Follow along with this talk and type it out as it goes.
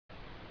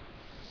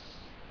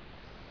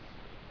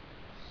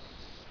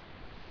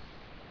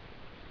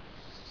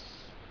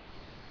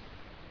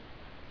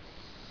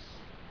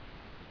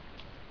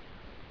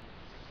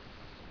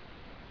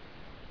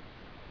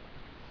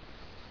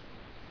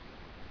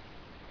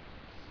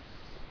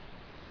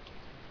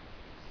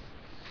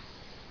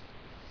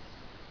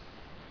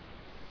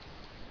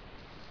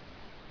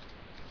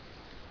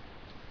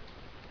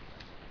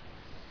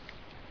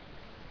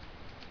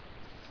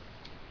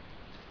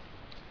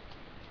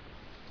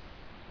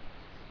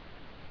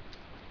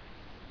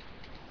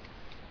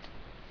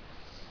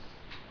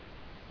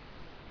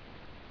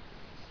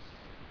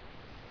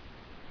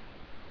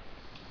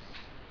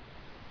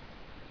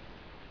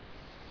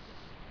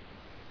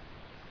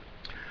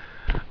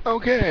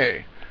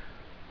Okay,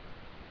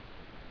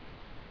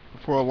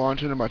 before I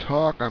launch into my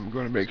talk, I'm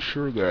going to make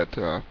sure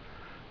that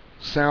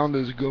sound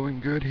is going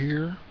good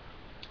here.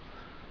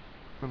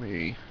 Let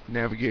me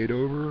navigate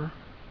over.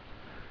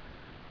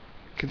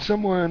 Can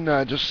someone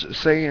just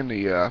say in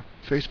the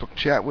Facebook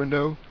chat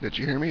window that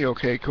you hear me?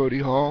 Okay,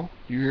 Cody Hall,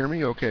 you hear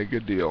me? Okay,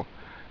 good deal.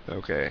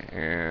 Okay,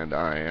 and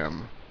I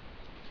am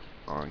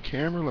on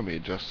camera. Let me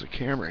adjust the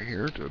camera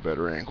here to a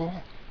better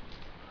angle.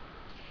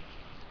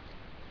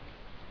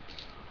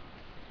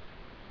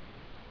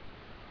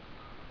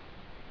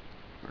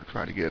 Or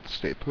try to get it to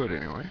stay put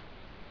anyway.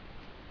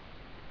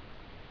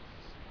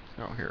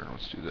 Oh, here,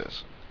 let's do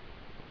this.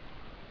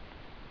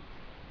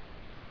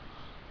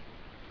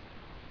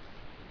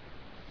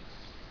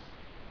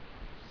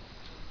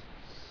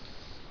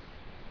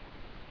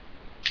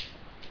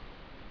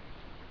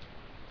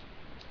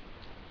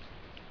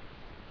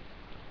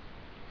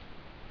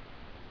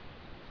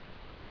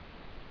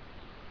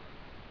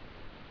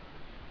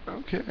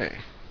 Okay,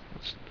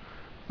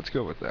 let's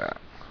go with that.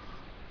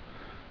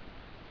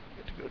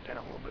 Get to go down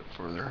a little bit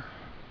further.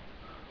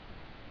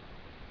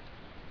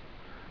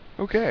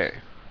 Okay.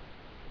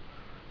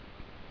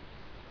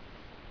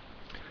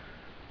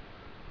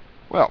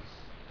 Well,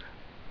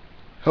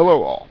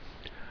 hello all.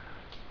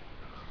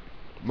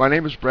 My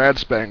name is Brad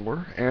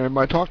Spangler, and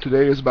my talk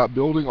today is about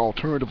building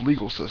alternative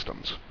legal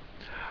systems.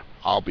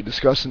 I'll be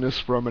discussing this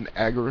from an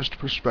agorist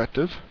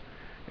perspective,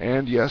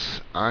 and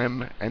yes,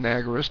 I'm an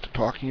agorist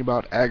talking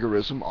about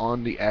agorism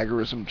on the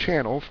agorism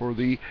channel for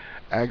the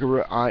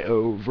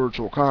Agora.io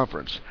virtual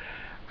conference.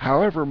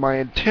 However, my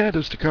intent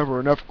is to cover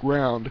enough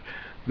ground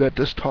that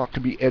this talk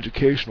can be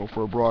educational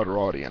for a broader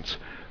audience,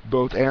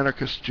 both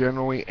anarchists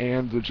generally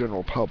and the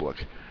general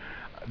public.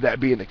 That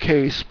being the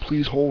case,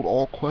 please hold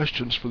all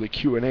questions for the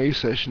Q&A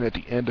session at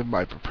the end of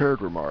my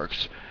prepared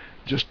remarks.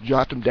 Just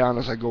jot them down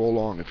as I go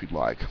along if you'd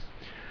like.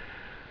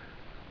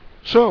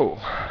 So,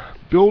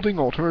 building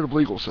alternative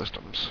legal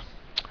systems.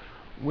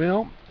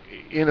 Well,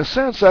 in a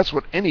sense, that's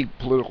what any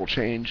political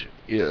change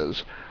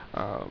is.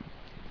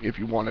 If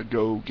you want to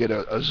go get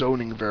a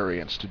zoning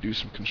variance to do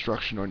some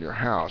construction on your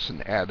house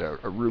and add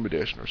a room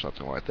addition or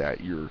something like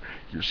that, you're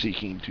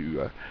seeking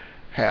to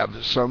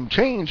have some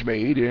change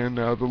made in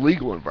the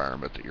legal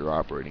environment that you're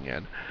operating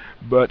in.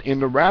 But in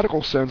the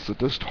radical sense that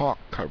this talk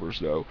covers,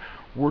 though,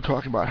 we're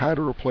talking about how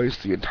to replace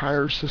the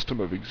entire system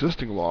of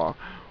existing law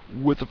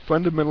with a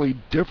fundamentally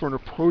different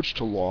approach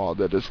to law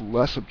that is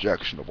less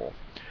objectionable.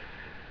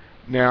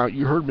 Now,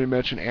 you heard me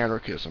mention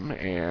anarchism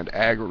and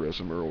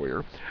agorism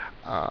earlier.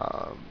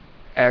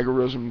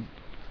 Agorism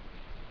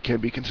can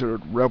be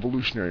considered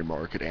revolutionary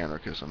market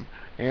anarchism,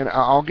 and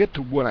I'll get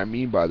to what I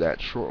mean by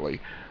that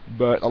shortly,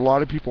 but a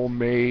lot of people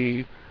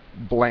may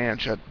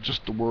blanch at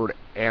just the word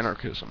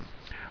anarchism.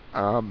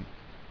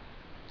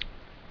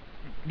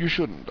 You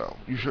shouldn't, though.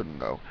 You shouldn't,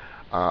 though.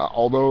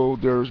 Although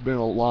there's been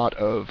a lot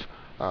of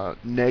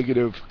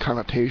negative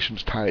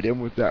connotations tied in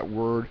with that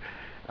word,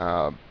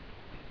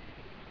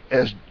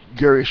 as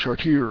Gary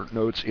Chartier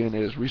notes in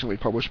his recently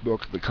published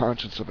book, The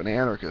Conscience of an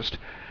Anarchist,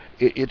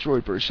 it's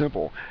really pretty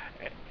simple.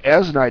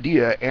 As an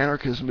idea,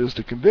 anarchism is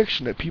the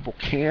conviction that people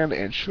can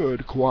and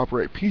should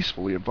cooperate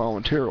peacefully and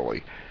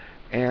voluntarily.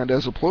 And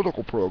as a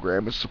political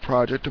program, it's the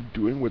project of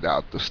doing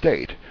without the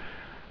state.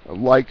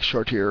 Like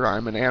Chartier,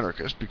 I'm an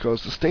anarchist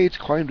because the state's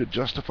claim to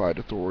justified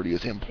authority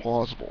is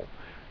implausible.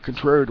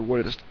 Contrary to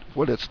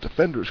what its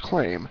defenders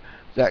claim,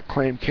 that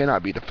claim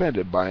cannot be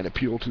defended by an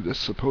appeal to the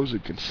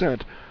supposed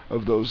consent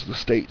of those the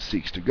state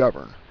seeks to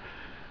govern.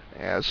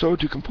 So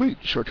to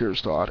complete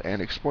Chartier's thought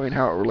and explain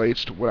how it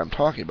relates to what I'm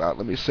talking about,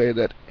 let me say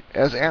that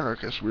as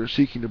anarchists, we are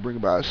seeking to bring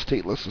about a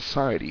stateless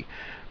society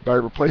by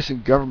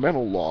replacing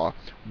governmental law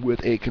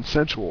with a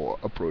consensual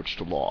approach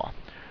to law.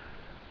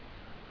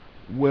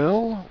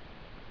 Well,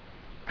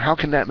 how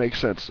can that make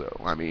sense, though?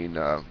 I mean,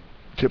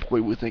 typically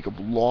we think of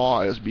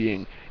law as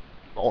being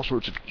all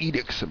sorts of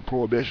edicts and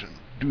prohibition.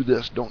 Do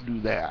this, don't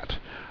do that,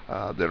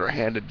 that are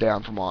handed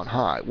down from on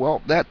high.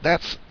 Well,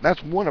 that's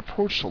one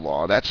approach to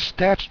law. That's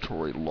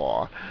statutory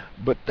law,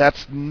 but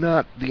that's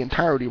not the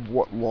entirety of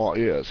what law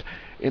is.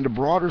 In the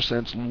broader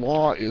sense,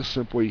 law is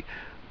simply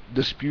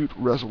dispute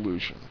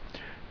resolution.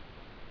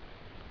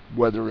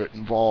 Whether it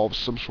involves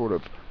some sort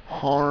of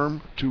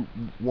harm to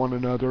one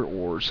another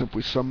or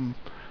simply some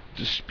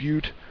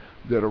dispute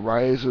that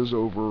arises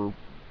over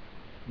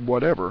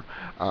whatever,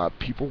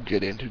 people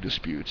get into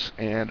disputes,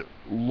 and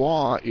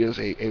law is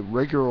a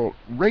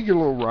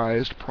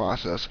regularized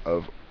process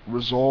of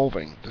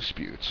resolving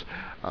disputes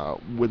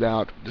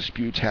without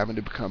disputes having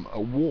to become a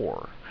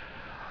war.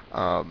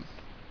 Now,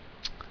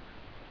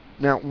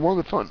 one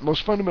of the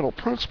most fundamental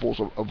principles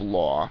of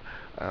law,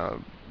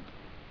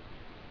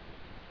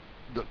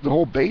 the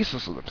whole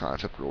basis of the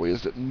concept really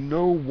is that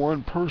no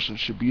one person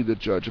should be the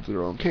judge of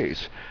their own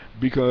case,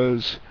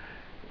 because,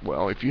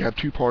 well, if you have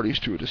two parties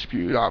to a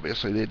dispute,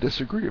 obviously they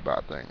disagree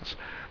about things.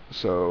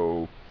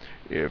 So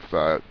if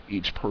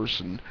each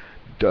person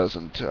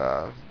doesn't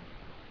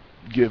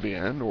give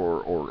in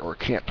or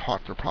can't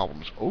talk their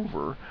problems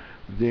over,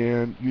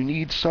 then you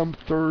need some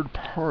third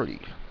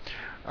party.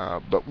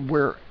 but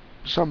where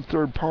some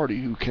third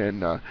party who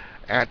can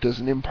act as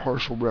an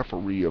impartial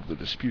referee of the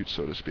dispute,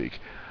 so to speak.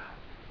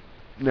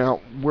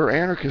 Now, where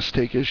anarchists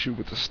take issue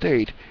with the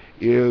state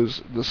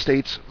is the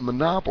state's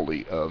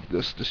monopoly of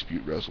this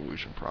dispute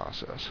resolution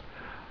process.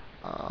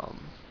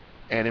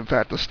 And in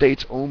fact, the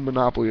state's own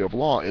monopoly of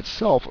law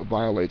itself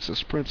violates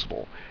this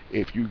principle.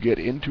 If you get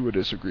into a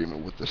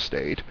disagreement with the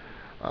state,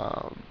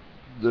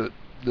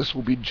 this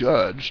will be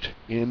judged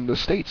in the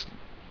state's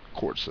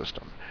court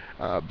system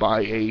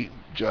by a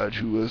judge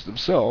who is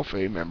themselves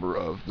a member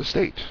of the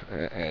state,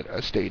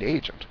 a state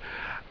agent.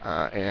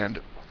 And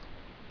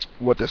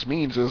what this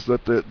means is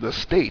that the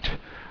state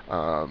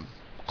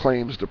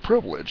claims the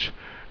privilege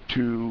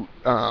to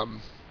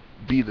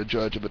be the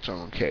judge of its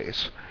own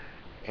case.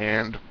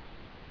 And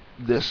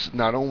this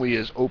not only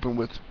is open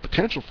with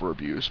potential for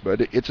abuse,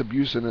 but it's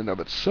abuse in and of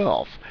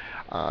itself.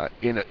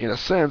 In a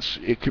sense,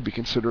 it could be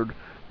considered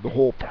the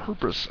whole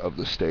purpose of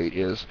the state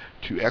is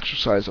to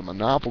exercise a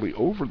monopoly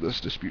over this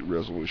dispute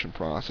resolution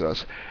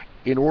process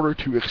in order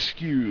to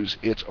excuse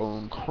its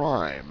own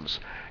crimes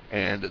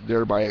and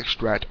thereby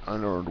extract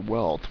unearned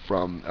wealth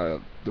from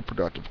the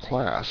productive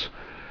class.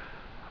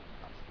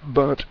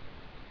 But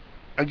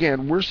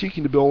again, we're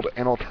seeking to build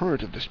an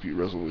alternative dispute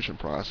resolution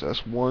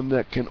process, one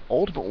that can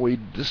ultimately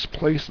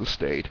displace the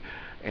state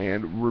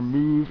and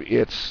remove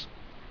its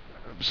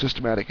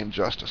systematic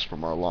injustice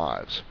from our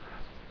lives.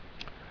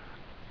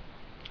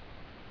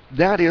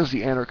 That is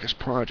the anarchist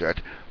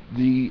project.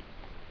 The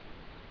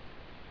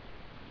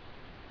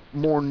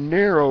more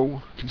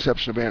narrow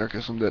conception of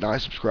anarchism that I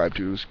subscribe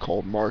to is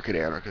called market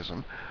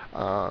anarchism,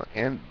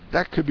 and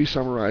that could be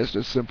summarized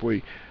as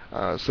simply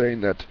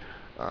saying that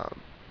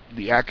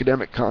the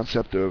academic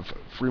concept of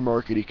free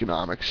market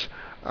economics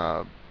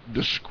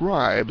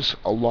describes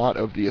a lot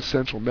of the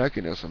essential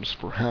mechanisms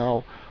for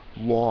how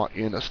law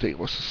in a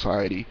stateless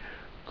society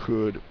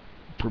could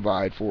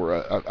provide for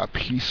a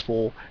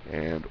peaceful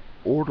and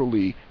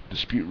orderly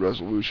dispute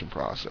resolution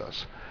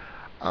process.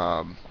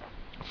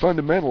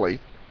 Fundamentally,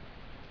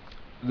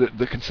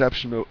 the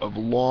conception of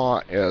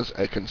law as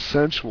a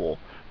consensual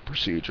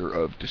procedure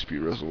of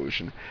dispute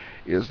resolution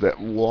is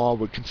that law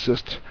would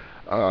consist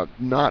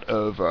not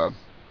of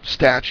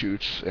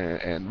statutes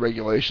and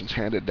regulations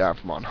handed down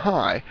from on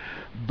high,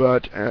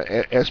 but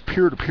as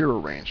peer-to-peer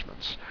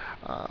arrangements,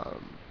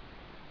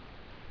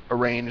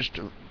 arranged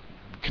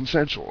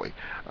consensually.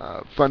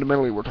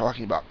 Fundamentally, we're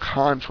talking about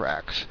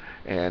contracts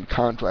and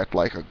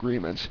contract-like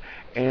agreements,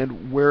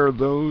 and where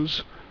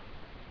those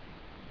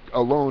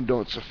alone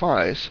don't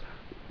suffice,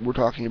 we're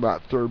talking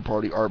about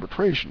third-party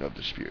arbitration of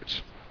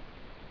disputes.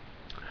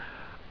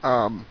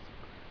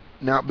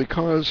 Now,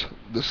 because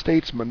the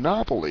state's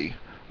monopoly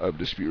of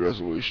dispute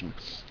resolution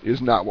is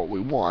not what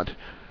we want,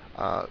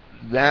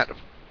 that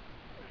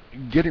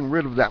getting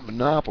rid of that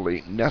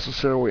monopoly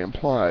necessarily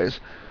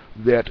implies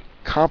that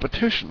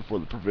competition for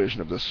the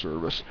provision of this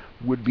service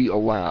would be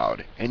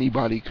allowed.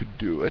 Anybody could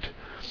do it.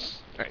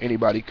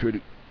 Anybody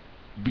could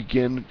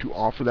begin to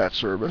offer that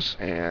service,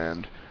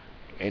 and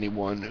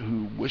anyone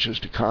who wishes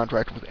to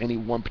contract with any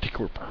one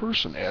particular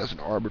person as an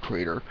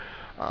arbitrator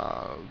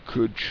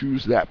could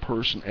choose that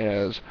person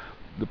as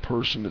the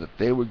person that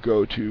they would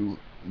go to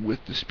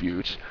with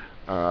disputes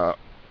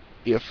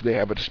if they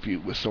have a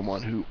dispute with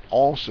someone who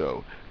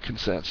also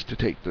consents to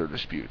take their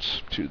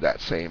disputes to that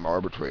same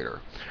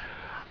arbitrator.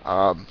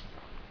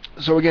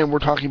 So again, we're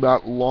talking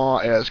about law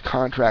as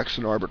contracts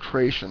and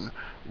arbitration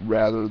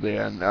rather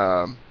than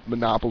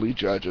monopoly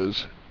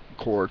judges,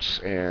 courts,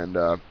 and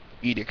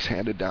edicts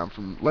handed down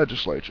from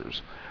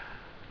legislatures.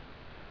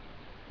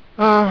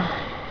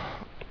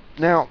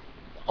 Now,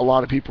 a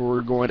lot of people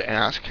are going to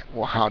ask,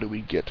 well, how do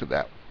we get to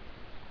that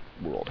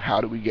world? How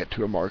do we get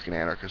to a market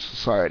anarchist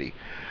society?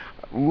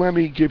 Let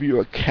me give you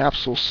a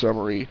capsule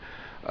summary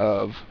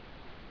of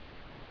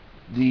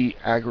the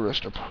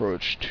agorist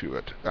approach to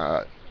it,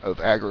 of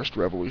agorist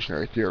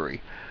revolutionary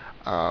theory.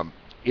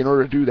 In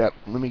order to do that,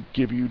 let me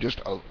give you just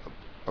a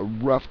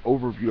rough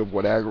overview of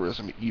what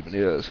agorism even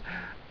is.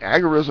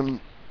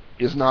 Agorism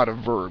is not a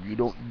verb. You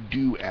don't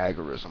do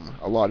agorism.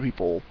 A lot of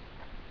people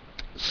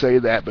say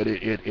that, but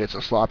it's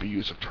a sloppy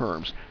use of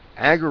terms.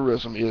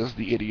 Agorism is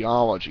the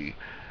ideology.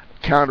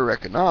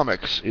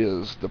 Counter-economics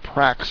is the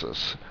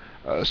praxis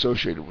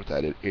associated with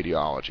that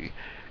ideology.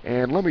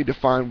 And let me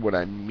define what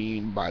I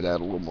mean by that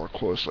a little more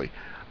closely.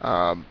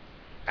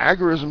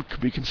 Agorism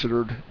could be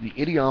considered the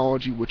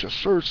ideology which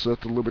asserts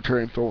that the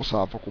libertarian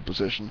philosophical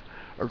position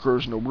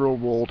occurs in the real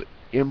world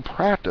in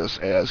practice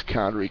as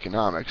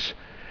counter-economics.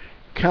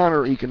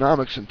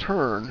 Counter-economics, in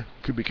turn,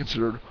 could be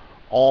considered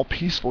all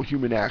peaceful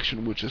human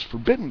action which is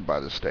forbidden by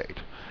the state,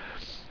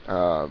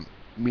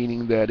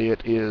 meaning that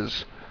it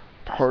is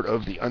part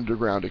of the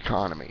underground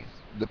economy,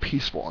 the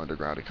peaceful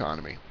underground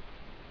economy.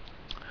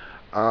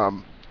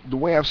 The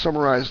way I've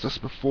summarized this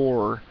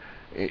before,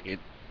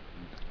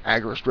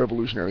 agorist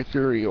revolutionary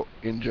theory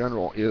in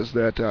general, is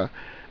that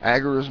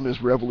agorism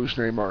is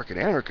revolutionary market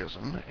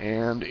anarchism,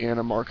 and in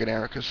a market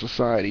anarchist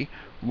society,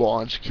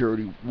 law and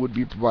security would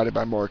be provided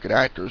by market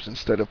actors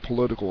instead of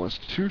political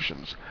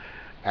institutions.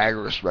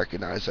 Agorists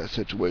recognize that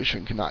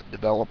situation cannot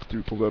develop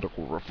through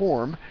political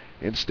reform.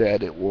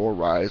 Instead, it will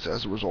arise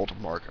as a result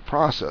of market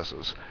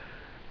processes.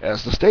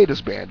 As the state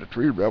is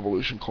banditry,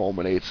 revolution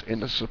culminates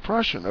in the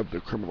suppression of the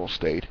criminal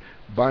state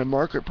by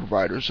market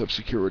providers of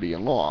security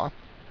and law.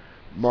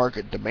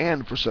 Market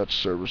demand for such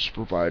service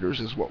providers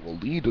is what will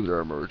lead to their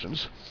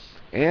emergence,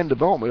 and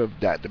development of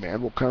that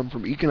demand will come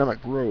from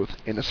economic growth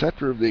in a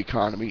sector of the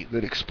economy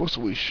that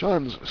explicitly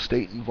shuns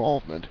state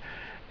involvement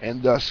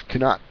and thus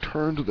cannot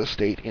turn to the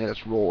state in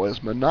its role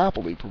as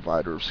monopoly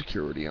provider of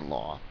security and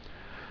law.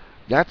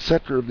 That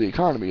sector of the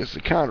economy is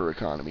the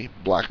counter-economy,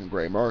 black and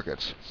gray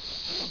markets.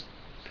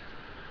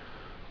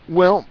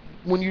 Well,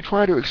 when you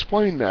try to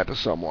explain that to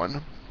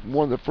someone,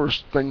 one of the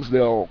first things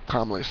they'll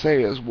commonly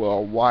say is,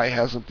 well, why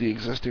hasn't the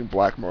existing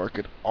black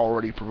market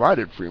already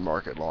provided free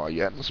market law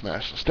yet and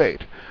smashed the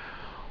state?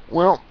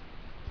 Well,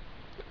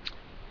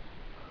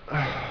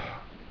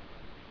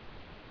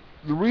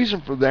 the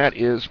reason for that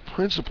is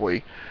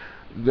principally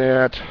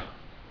that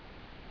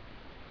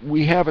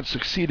we haven't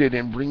succeeded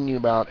in bringing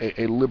about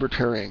a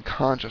libertarian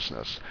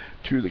consciousness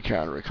to the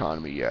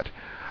counter-economy yet.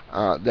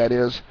 That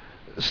is,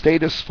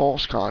 statist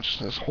false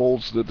consciousness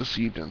holds the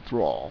deceived in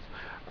thrall.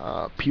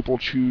 People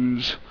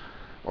choose,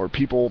 or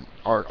people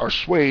are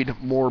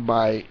swayed more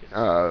by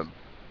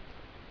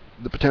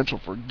the potential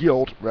for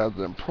guilt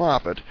rather than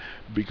profit,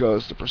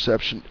 because the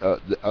perception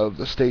of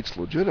the state's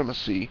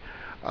legitimacy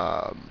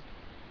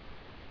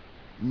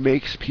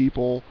makes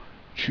people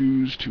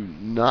choose to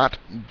not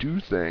do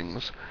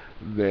things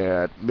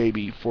that may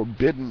be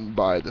forbidden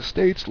by the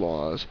state's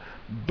laws,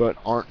 but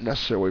aren't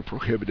necessarily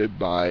prohibited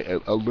by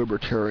a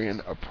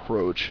libertarian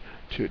approach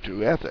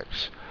to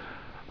ethics.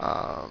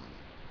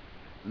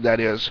 That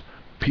is,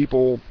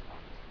 people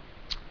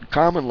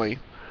commonly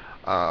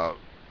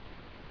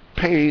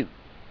pay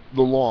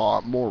the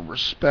law more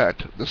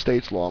respect, the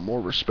state's law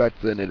more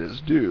respect than it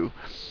is due,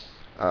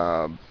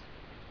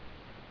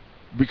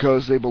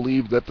 because they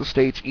believe that the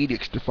state's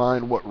edicts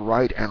define what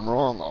right and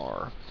wrong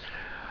are.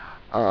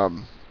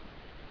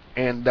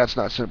 And that's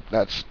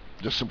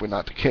just simply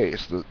not the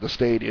case. The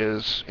state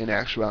is, in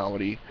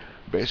actuality,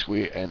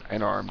 basically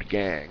an armed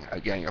gang, a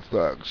gang of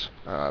thugs,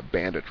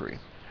 banditry.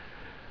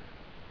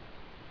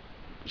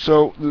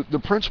 So the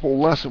principal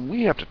lesson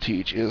we have to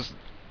teach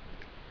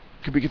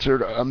could be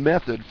considered a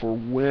method for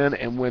when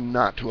and when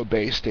not to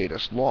obey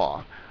statist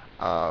law.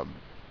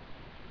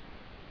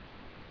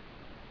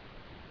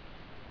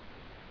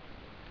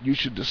 You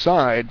should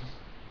decide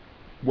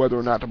whether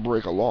or not to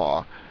break a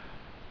law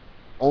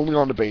only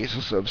on the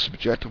basis of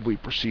subjectively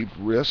perceived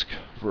risk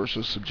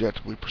versus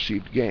subjectively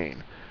perceived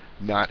gain,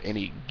 not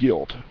any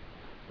guilt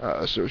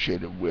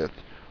associated with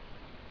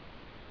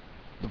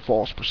the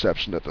false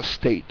perception that the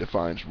state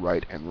defines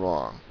right and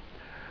wrong.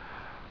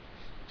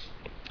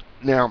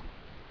 Now,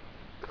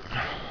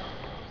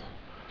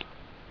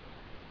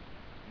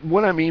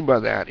 what I mean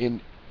by that,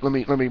 let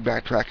me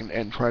backtrack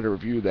and try to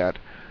review that.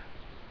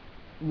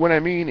 What I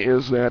mean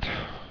is that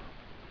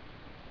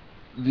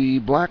the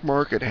black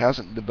market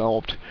hasn't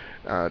developed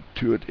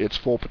to its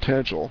full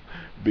potential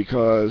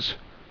because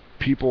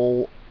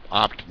people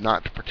opt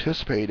not to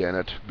participate in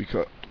it,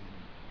 because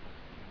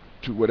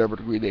to whatever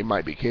degree they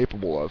might be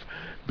capable of,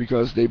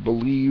 because they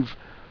believe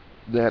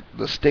that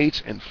the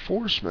state's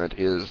enforcement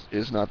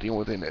is not the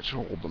only thing that should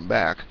hold them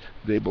back.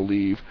 They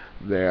believe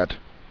that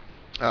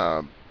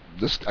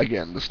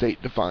the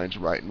state defines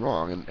right and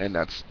wrong, and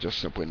that's just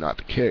simply not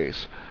the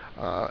case.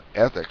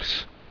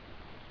 Ethics,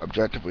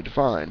 objectively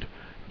defined,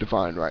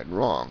 define right and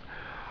wrong.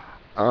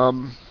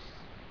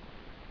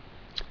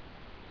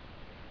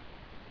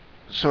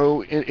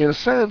 So, in a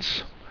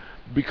sense,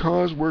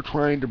 because we're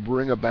trying to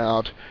bring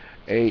about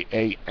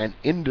an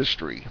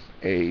industry,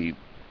 an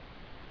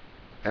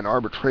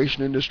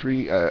arbitration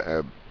industry,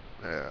 a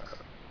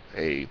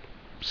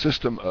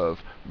system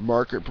of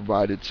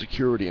market-provided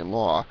security and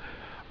law,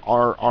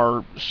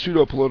 our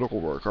pseudo-political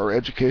work, our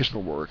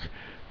educational work,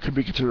 could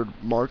be considered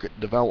market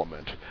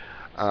development.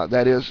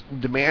 That is,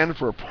 demand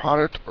for a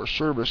product or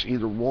service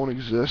either won't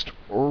exist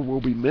or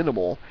will be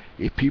minimal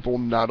if people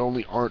not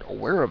only aren't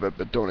aware of it,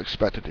 but don't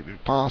expect it to be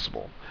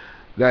possible.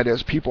 That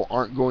is, people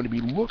aren't going to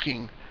be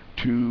looking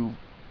to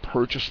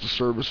purchase the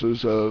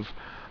services of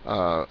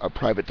a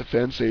private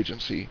defense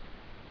agency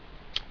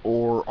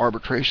or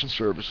arbitration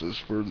services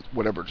for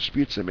whatever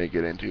disputes they may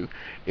get into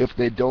if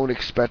they don't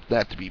expect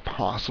that to be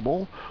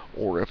possible,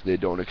 or if they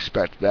don't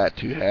expect that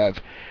to have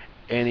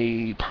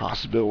any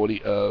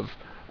possibility of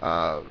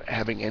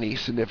having any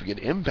significant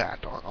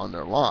impact on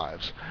their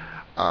lives.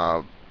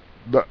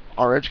 But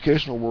our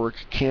educational work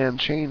can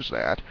change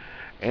that,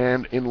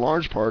 and in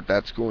large part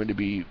that's going to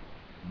be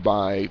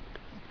by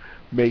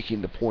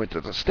making the point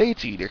that the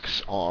state's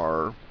edicts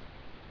are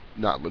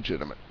not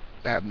legitimate,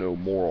 have no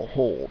moral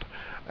hold,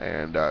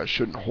 and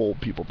shouldn't hold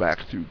people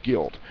back through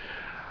guilt.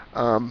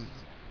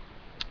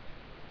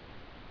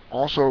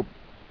 Also,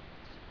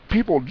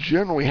 people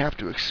generally have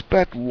to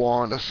expect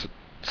law in a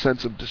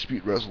sense of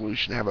dispute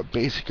resolution, have a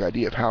basic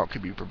idea of how it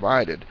can be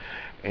provided.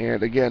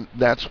 And again,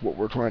 that's what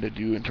we're trying to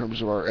do in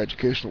terms of our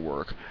educational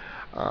work.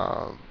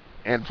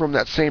 And from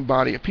that same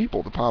body of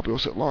people, the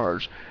populace at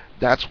large,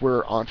 that's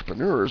where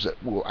entrepreneurs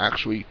that will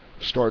actually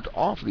start to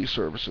offer these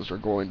services are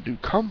going to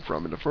come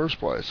from in the first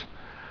place.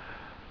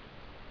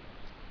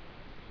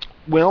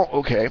 Well,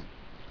 okay,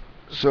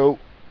 so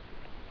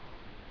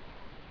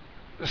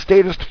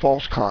statist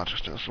false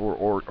consciousness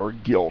or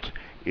guilt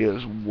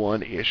is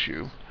one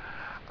issue.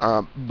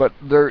 But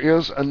there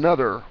is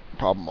another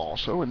problem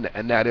also,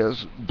 and that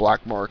is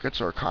black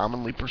markets are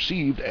commonly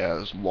perceived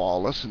as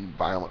lawless and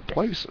violent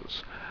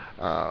places.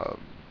 Uh,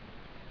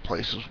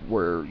 Places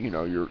where,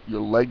 your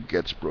leg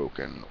gets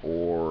broken,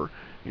 or,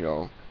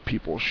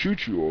 people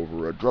shoot you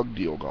over a drug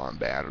deal gone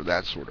bad, or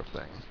that sort of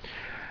thing.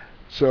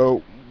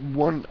 So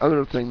one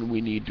other thing that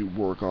we need to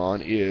work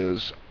on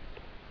is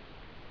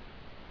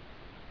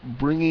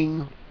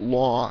bringing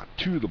law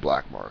to the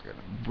black market,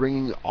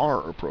 bringing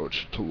our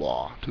approach to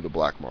law to the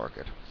black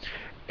market.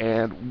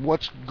 And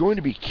what's going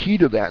to be key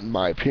to that, in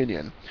my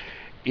opinion,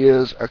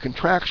 is a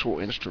contractual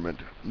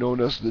instrument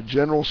known as the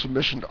General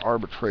Submission to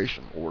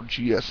Arbitration, or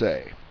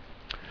GSA.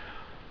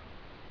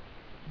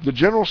 The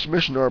General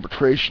Submission to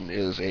Arbitration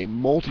is a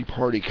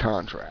multi-party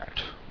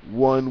contract,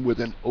 one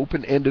with an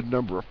open-ended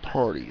number of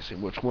parties,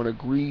 in which one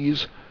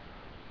agrees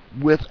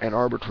with an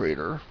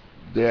arbitrator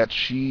that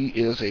she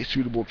is a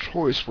suitable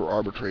choice for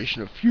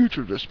arbitration of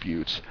future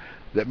disputes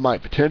that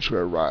might potentially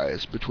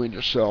arise between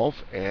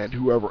yourself and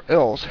whoever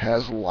else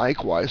has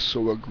likewise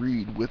so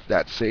agreed with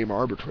that same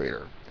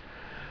arbitrator.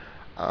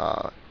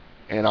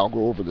 And I'll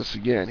go over this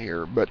again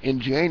here, but in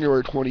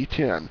January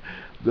 2010,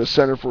 the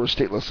Center for a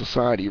Stateless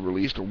Society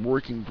released a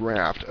working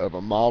draft of a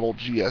model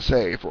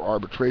GSA for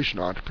arbitration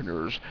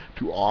entrepreneurs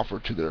to offer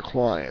to their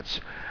clients.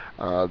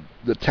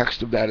 The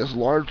text of that is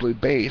largely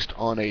based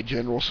on a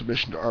general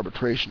submission to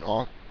arbitration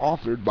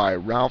authored by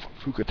Ralph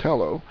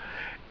Fucatello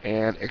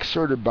and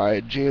excerpted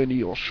by J.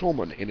 O'Neill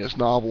Schulman in his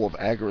novel of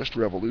Agorist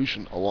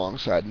Revolution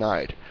alongside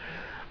Knight.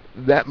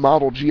 That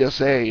model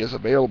GSA is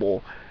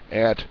available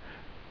at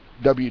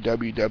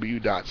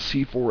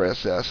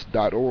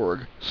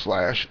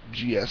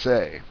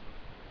www.c4ss.org/GSA.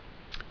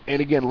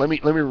 And again, let me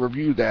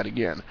review that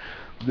again.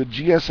 The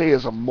GSA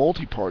is a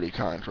multi-party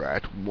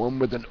contract, one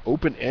with an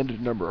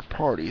open-ended number of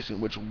parties, in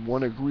which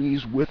one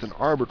agrees with an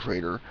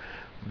arbitrator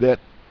that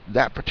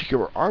that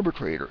particular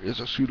arbitrator is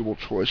a suitable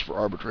choice for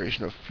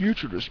arbitration of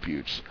future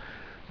disputes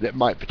that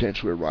might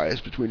potentially arise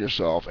between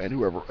yourself and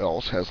whoever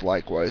else has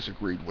likewise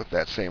agreed with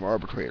that same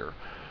arbitrator.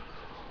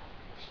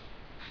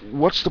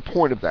 What's the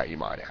point of that, you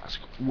might ask?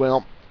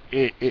 Well,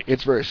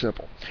 it's very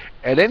simple.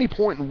 At any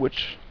point in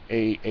which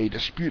a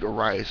dispute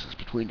arises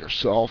between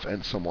yourself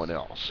and someone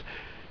else,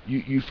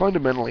 you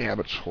fundamentally have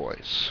a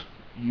choice.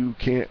 You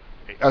can't,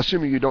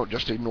 assuming you don't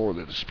just ignore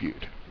the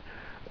dispute,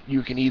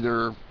 you can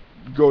either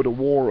go to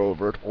war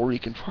over it, or you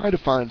can try to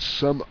find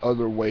some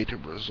other way to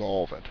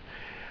resolve it.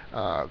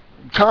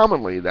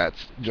 Commonly,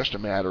 that's just a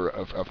matter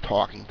of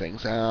talking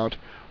things out,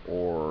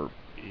 or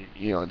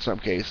in some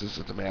cases,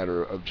 it's a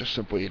matter of just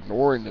simply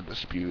ignoring the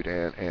dispute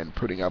and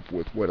putting up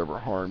with whatever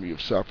harm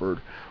you've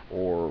suffered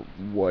or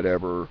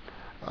whatever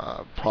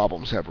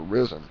problems have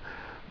arisen.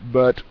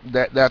 But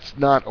that's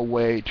not a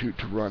way to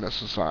run a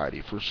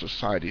society, for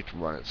society to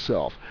run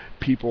itself.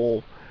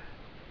 People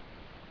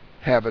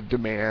have a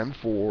demand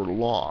for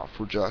law,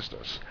 for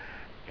justice.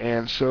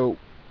 And so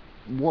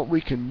what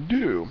we can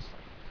do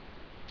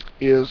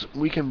is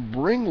we can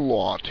bring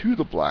law to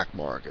the black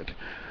market,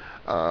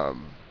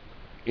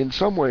 in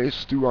some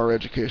ways through our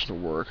educational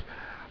work,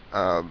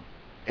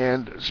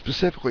 and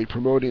specifically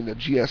promoting the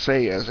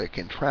GSA as a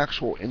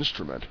contractual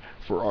instrument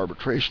for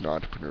arbitration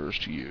entrepreneurs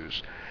to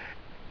use.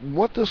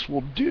 What this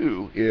will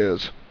do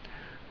is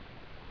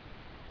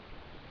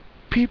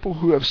people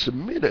who have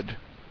submitted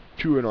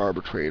to an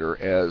arbitrator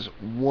as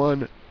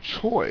one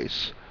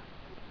choice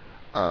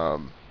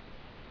for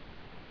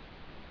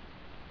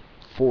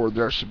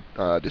their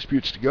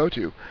disputes to go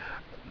to,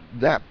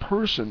 that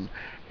person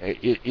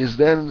is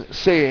then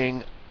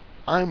saying,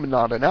 I'm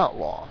not an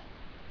outlaw.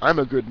 I'm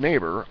a good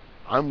neighbor.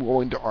 I'm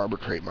willing to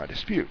arbitrate my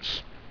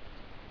disputes.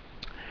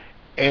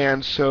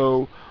 And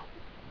so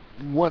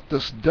what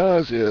this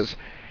does is,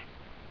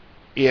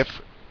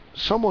 if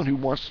someone who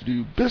wants to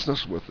do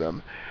business with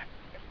them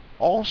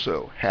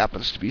also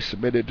happens to be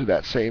submitted to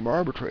that same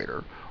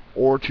arbitrator,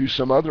 or to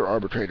some other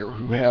arbitrator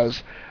who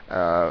has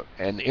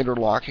an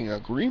interlocking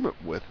agreement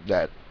with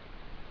that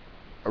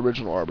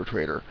original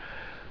arbitrator,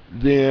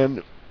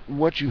 then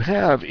what you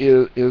have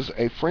is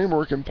a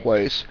framework in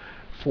place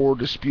for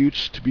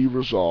disputes to be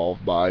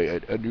resolved by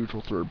a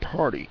neutral third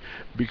party,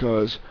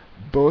 because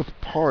both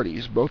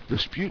parties, both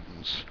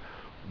disputants,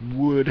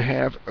 would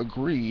have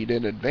agreed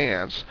in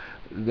advance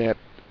that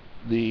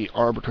the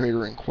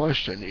arbitrator in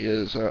question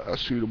is a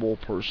suitable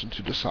person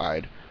to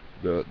decide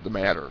the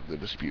matter, the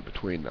dispute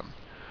between them.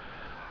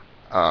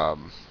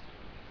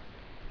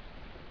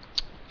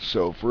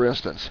 So, for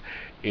instance,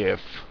 if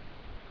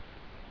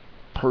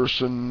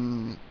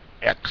person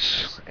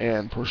X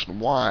and person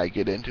Y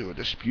get into a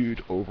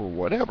dispute over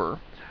whatever,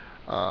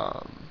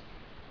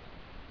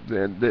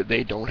 then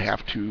they don't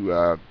have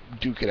to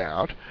duke it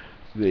out.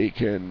 They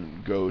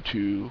can go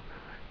to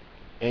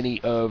any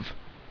of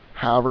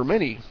however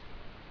many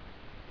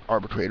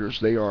arbitrators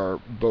they are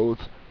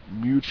both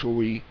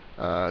mutually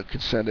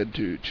consented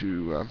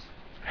to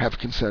have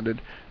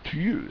consented to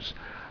use.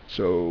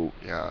 So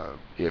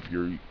if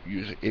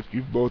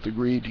you've both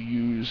agreed to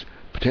use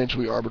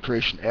potentially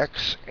arbitration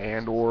X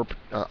and or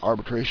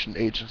arbitration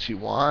agency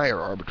Y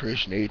or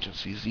arbitration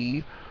agency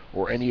Z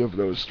or any of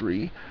those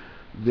three,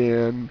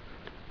 then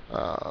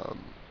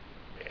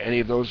any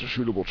of those are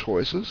suitable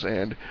choices.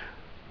 And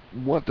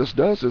what this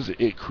does is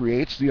it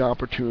creates the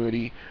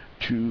opportunity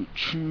to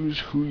choose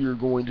who you're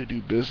going to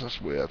do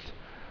business with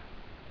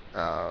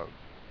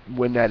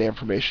when that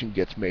information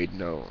gets made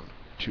known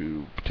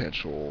to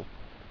potential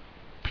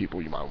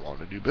people you might want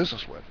to do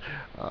business with.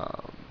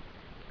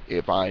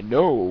 If I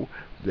know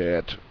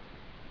that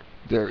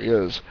there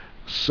is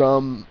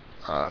some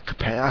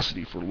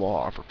capacity for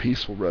law for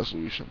peaceful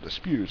resolution of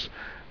disputes,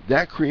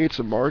 that creates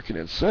a market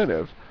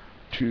incentive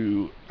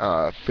to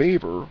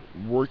favor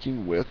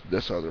working with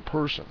this other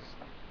person.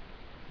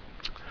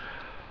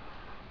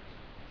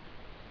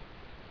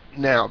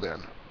 Now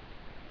then,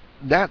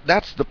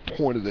 that's the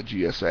point of the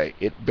GSA.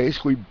 It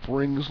basically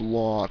brings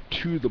law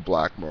to the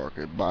black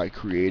market by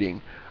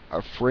creating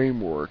a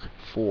framework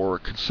for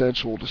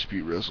consensual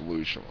dispute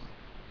resolution.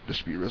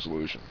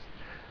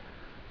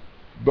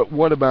 But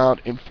what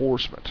about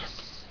enforcement?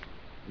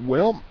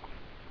 Well,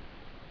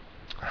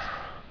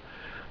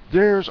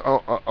 there's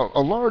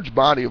a large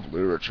body of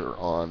literature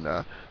on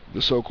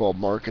the so-called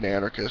market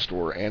anarchist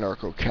or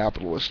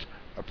anarcho-capitalist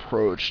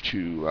approach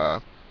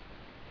to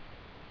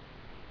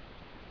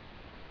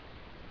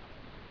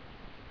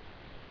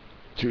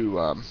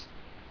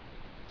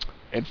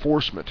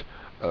enforcement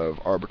of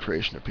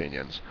arbitration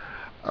opinions.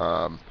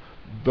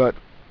 But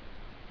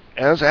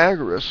as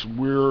agorists,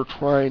 we're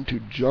trying to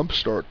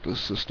jumpstart the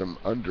system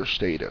under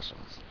statism.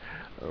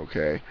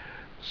 Okay,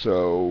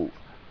 so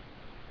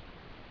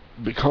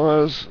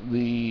because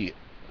the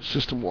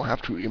system will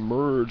have to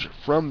emerge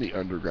from the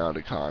underground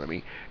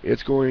economy,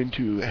 it's going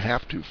to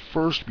have to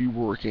first be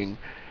working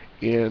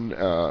in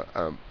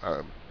a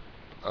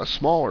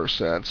smaller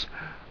sense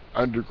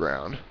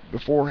underground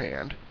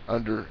beforehand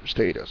under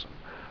statism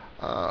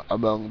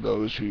among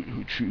those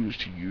who choose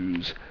to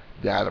use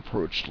that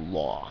approach to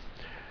law.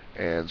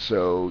 And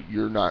so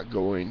you're not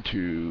going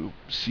to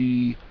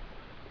see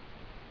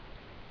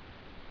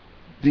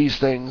these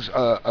things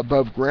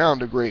above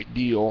ground a great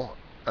deal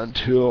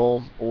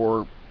until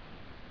or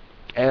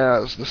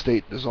as the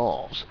state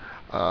dissolves.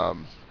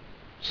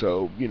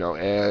 So, you know,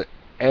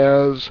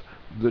 as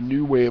the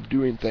new way of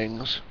doing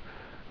things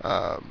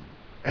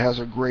has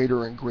a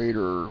greater and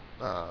greater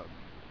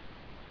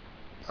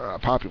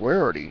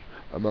popularity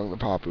among the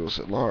populace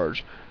at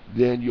large,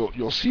 then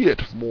you'll see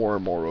it more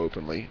and more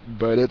openly,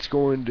 but it's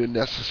going to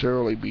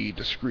necessarily be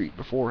discreet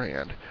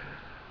beforehand.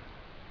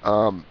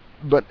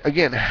 But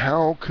again,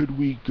 how could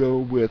we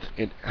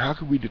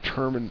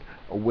determine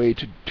a way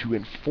to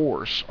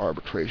enforce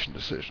arbitration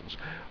decisions?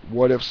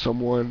 What if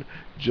someone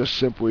just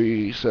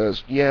simply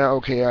says, yeah,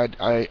 okay,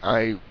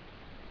 I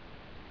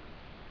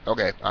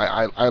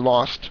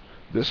lost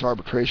this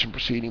arbitration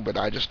proceeding, but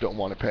I just don't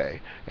want to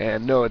pay.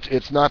 And no,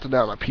 it's not that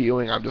I'm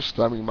appealing, I'm just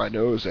thumbing my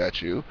nose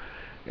at you.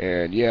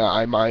 And yeah,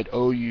 I might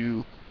owe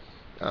you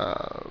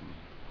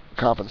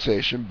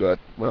compensation, but,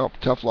 well,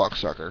 tough luck,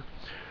 sucker.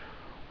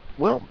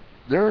 Well,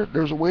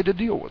 there's a way to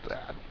deal with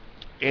that.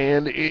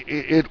 And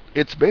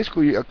it's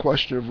basically a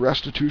question of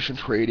restitution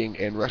trading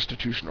and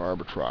restitution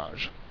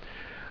arbitrage.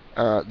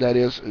 That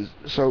is,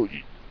 so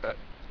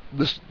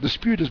this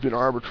dispute has been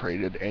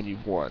arbitrated and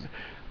you've won.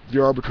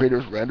 The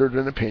arbitrators rendered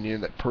an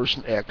opinion that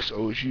person X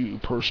owes you,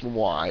 person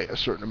Y, a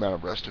certain amount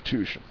of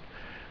restitution.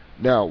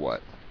 Now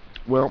what?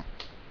 Well,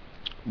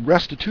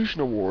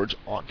 restitution awards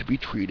ought to be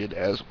treated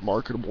as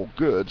marketable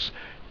goods,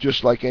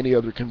 just like any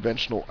other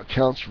conventional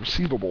accounts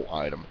receivable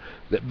item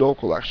that bill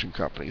collection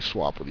companies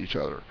swap with each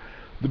other.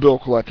 The bill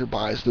collector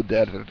buys the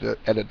debt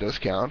at a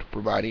discount,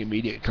 providing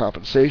immediate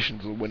compensation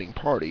to the winning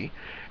party,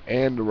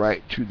 and the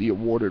right to the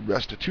awarded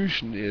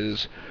restitution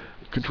is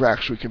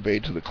contractually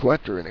conveyed to the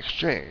collector in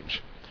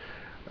exchange.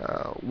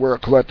 Where a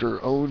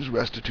collector owns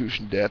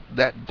restitution debt,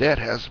 that debt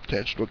has the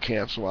potential to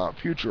cancel out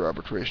future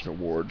arbitration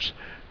awards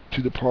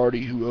to the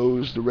party who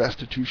owes the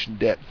restitution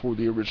debt for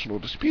the original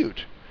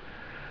dispute.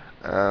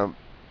 Let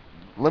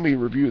me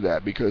review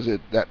that because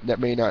that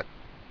may not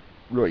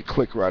really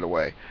click right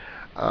away.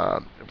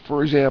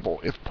 For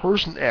example, if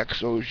person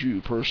X owes you,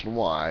 person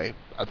Y,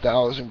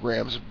 1,000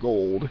 grams of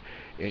gold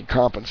in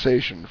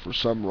compensation for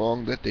some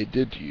wrong that they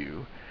did to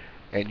you,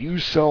 and you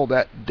sell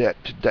that debt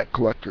to debt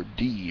collector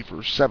D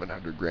for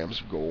 700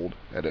 grams of gold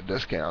at a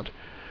discount,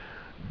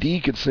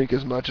 D could sink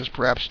as much as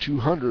perhaps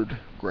 200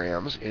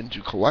 grams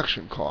into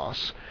collection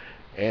costs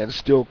and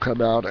still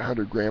come out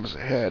 100 grams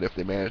ahead if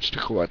they manage to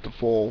collect the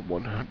full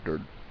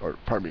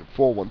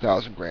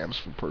 1,000 grams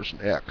from person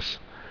X.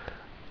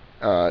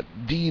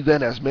 D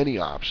then has many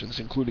options,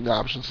 including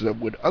options that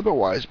would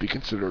otherwise be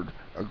considered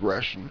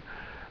aggression,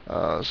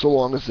 so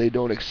long as they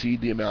don't exceed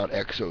the amount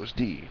X owes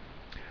D.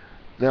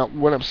 Now,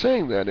 what I'm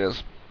saying then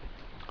is,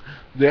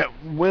 that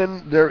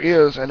when there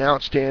is an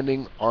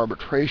outstanding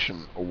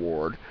arbitration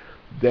award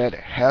that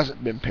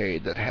hasn't been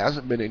paid, that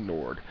hasn't been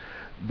ignored,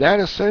 that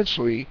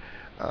essentially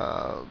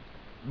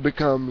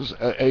becomes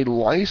a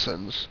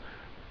license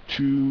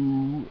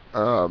to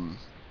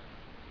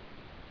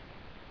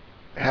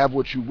have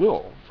what you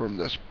will from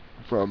the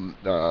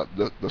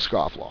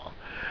scofflaw,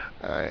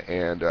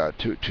 and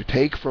to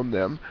take from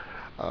them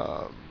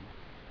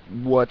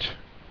what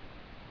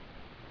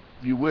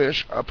you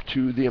wish up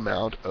to the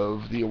amount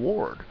of the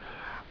award.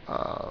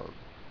 Uh,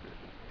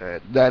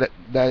 that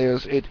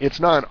is, it's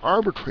not an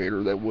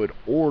arbitrator that would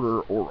order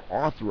or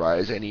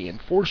authorize any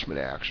enforcement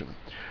action.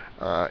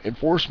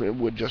 Enforcement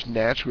would just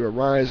naturally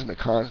arise in the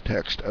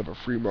context of a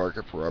free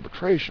market for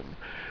arbitration,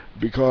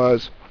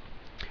 because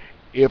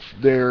if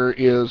there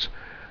is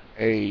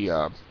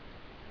a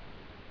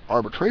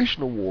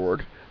arbitration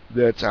award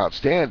that's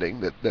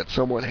outstanding, that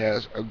someone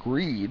has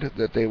agreed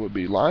that they would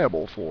be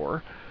liable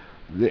for,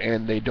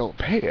 and they don't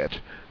pay it,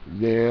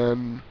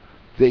 then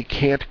they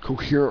can't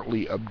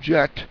coherently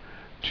object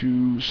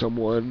to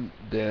someone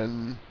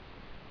then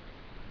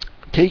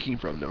taking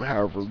from them,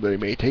 however they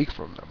may take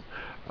from them.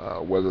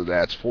 Whether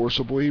that's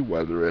forcibly,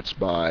 whether it's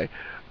by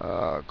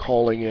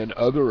calling in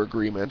other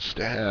agreements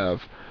to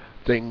have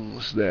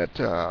things that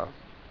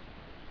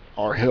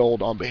are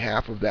held on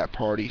behalf of that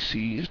party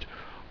seized,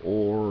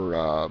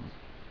 or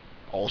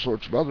all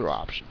sorts of other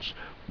options.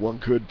 One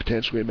could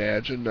potentially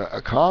imagine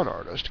a con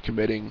artist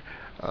committing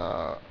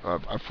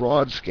a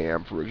fraud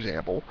scam, for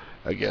example,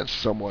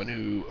 against someone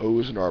who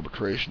owes an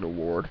arbitration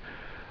award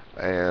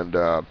and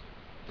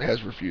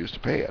has refused to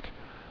pay it.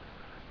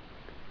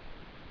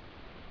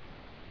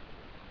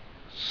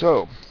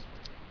 So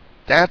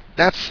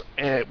that's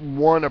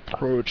one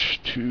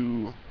approach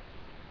to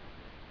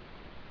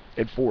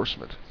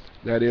enforcement.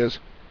 That is,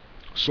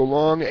 so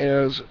long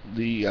as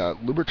the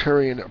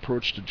libertarian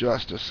approach to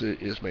justice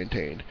is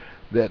maintained,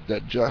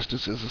 that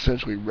justice is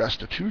essentially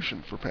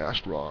restitution for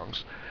past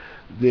wrongs,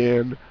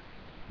 then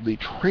the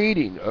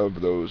trading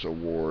of those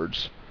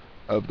awards,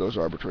 of those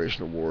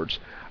arbitration awards,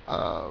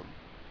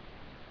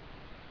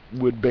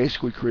 would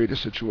basically create a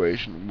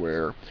situation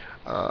where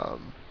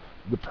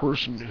the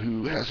person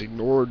who has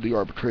ignored the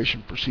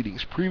arbitration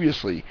proceedings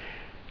previously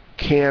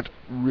can't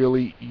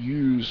really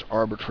use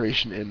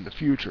arbitration in the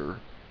future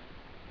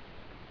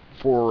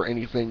for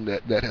anything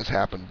that has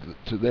happened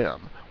to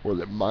them, or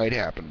that might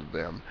happen to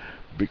them,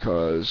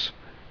 because,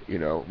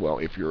 well,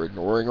 if you're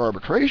ignoring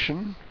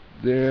arbitration,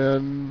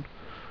 then,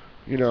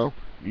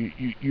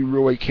 you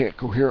really can't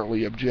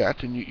coherently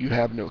object, and you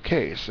have no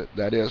case.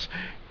 That is,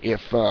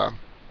 if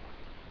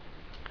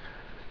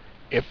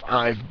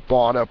I've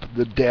bought up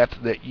the debt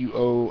that you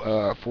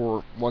owe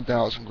for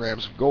 1,000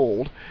 grams of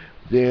gold,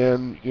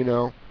 then,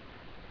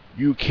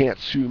 you can't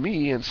sue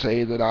me and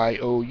say that I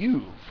owe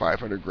you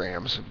 500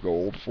 grams of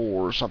gold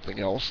for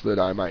something else that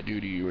I might do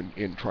to you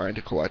in trying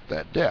to collect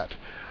that debt.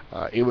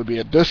 It would be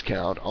a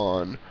discount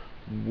on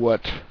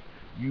what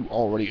you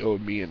already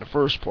owed me in the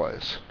first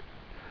place.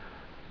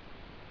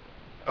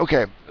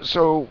 Okay,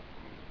 so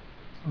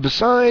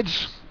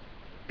besides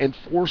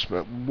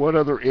enforcement, what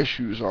other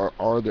issues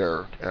are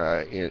there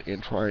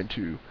in trying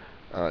to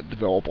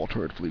develop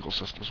alternative legal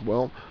systems?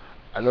 Well,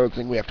 another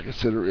thing we have to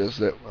consider is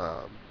that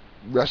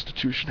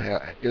restitution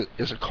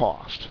is a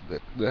cost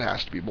that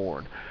has to be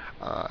borne.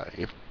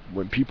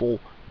 When people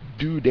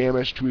do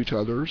damage to each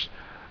other's,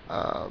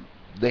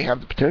 they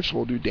have the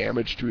potential to do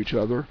damage to each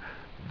other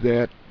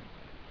that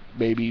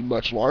may be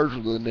much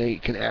larger than they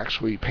can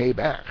actually pay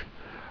back.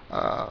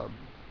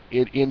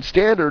 In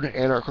standard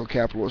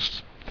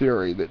anarcho-capitalist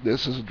theory, that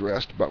this is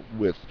addressed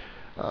with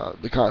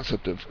the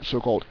concept of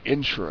so-called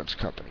insurance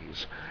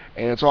companies,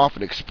 and it's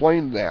often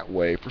explained that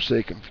way for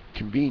sake of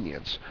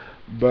convenience.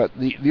 But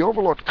the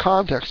overlooked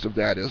context of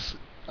that is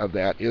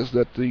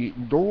that the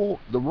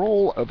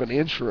role of an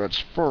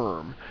insurance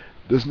firm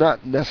does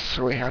not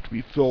necessarily have to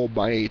be filled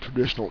by a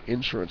traditional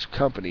insurance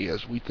company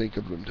as we think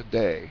of them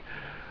today.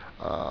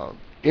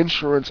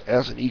 Insurance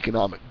as an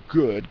economic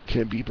good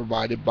can be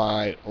provided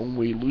by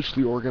only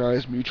loosely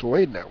organized mutual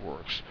aid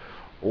networks,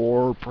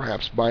 or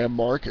perhaps by a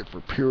market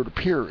for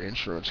peer-to-peer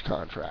insurance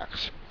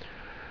contracts.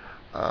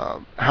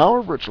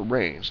 However it's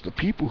arranged, the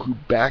people who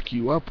back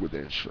you up with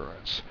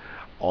insurance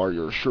are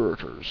your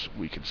suretors,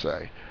 we could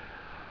say.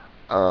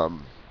 Well,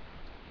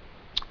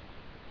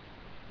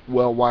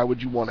 why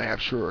would you want to have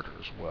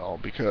suretors? Well,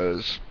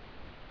 because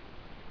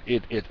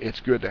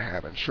it's good to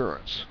have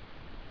insurance.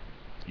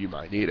 You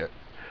might need it.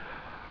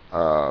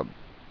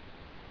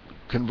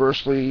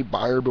 Conversely,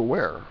 buyer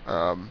beware.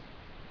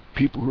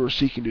 People who are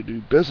seeking to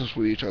do business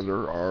with each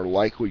other are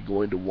likely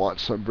going to want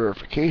some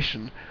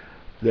verification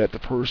that the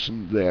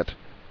person that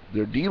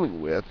they're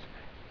dealing with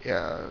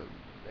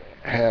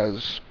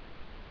has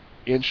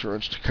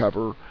insurance to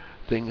cover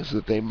things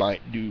that they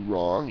might do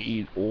wrong,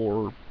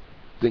 or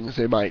things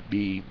they might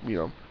be,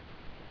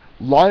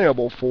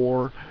 liable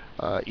for,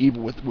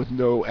 even with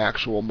no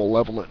actual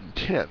malevolent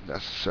intent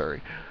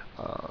necessary.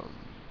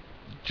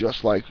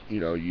 Just like,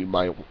 you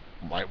might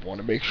want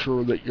to make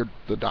sure that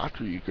the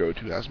doctor you go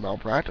to has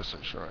malpractice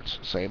insurance.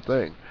 Same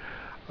thing.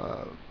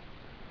 Uh,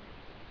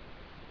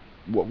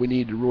 what we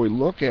need to really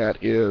look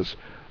at is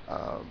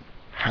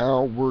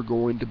how we're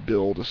going to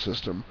build a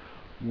system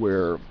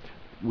where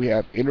we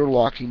have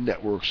interlocking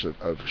networks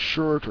of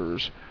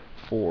suretors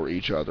for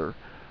each other,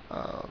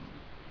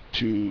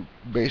 to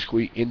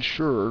basically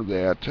ensure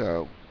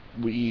that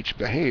we each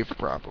behave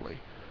properly.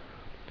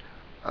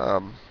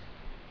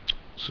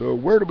 So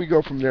where do we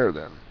go from there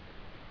then?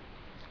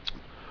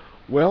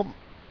 Well,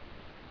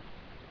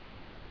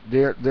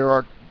 there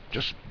are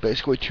just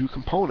basically two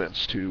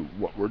components to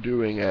what we're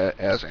doing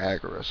as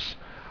agorists: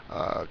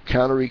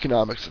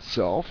 counter-economics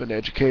itself and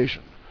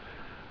education.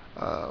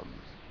 Um,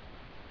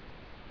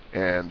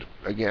 and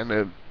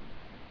again,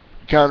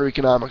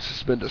 counter-economics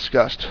has been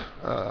discussed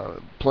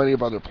plenty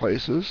of other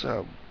places.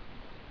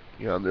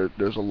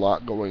 There's a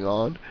lot going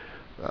on.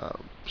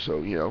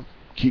 So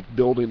keep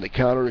building the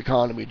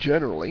counter-economy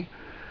generally.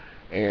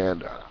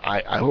 And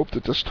I hope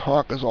that this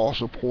talk has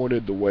also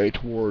pointed the way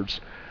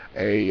towards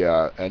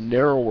a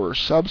narrower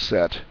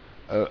subset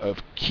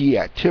of key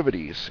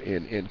activities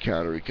in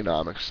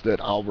counter-economics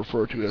that I'll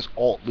refer to as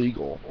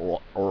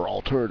alt-legal or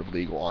alternative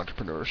legal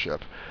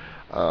entrepreneurship.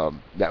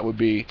 That would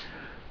be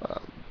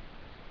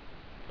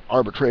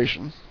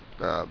arbitration,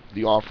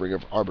 the offering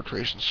of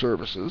arbitration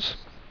services.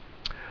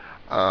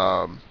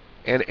 And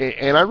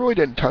I really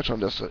didn't touch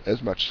on this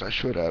as much as I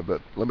should have,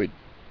 but let me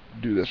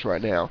do this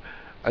right now.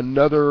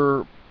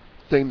 Another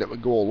thing that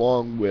would go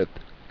along with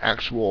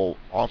actual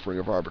offering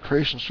of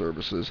arbitration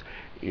services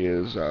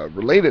is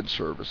related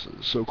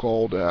services,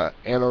 so-called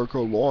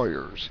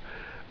anarcho-lawyers,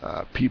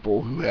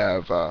 people who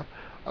have a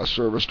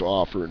service to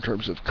offer in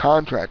terms of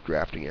contract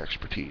drafting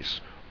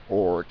expertise,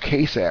 or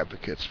case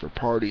advocates for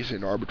parties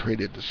in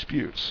arbitrated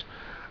disputes.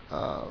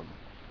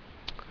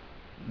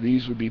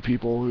 These would be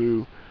people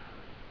who,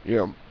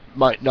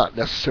 might not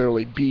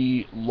necessarily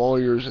be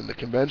lawyers in the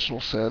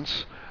conventional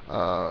sense,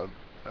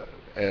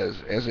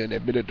 as in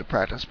admitted to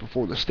practice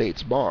before the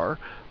state's bar,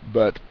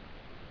 but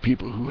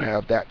people who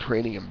have that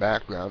training and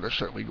background are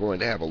certainly going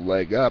to have a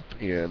leg up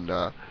in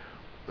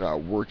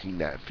working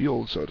that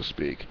field, so to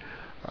speak.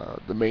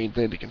 The main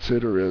thing to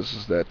consider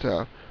is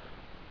that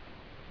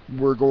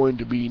we're going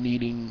to be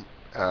needing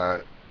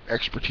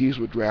expertise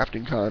with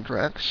drafting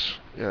contracts,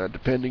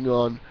 depending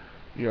on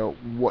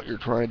what you're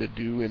trying to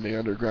do in the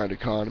underground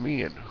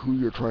economy and who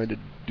you're trying to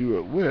do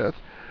it with.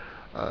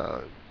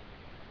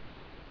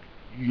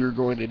 You're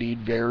going to need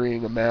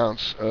varying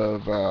amounts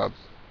of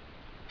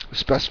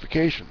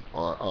specification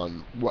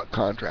on what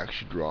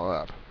contracts you draw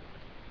up.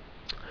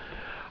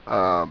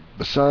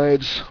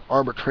 Besides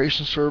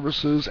arbitration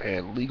services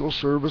and legal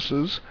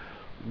services,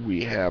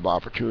 we have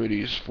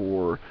opportunities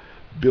for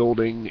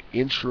building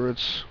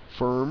insurance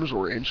firms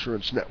or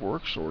insurance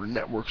networks or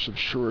networks of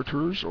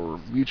suretors or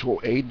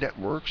mutual aid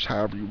networks,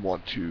 however you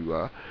want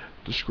to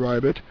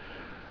describe it.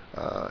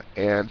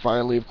 And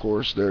finally, of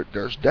course,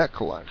 there's debt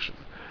collection.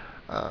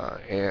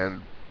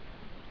 And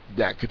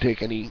that could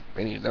take any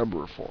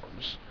number of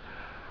forms.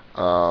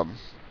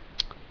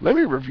 Let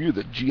me review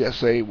the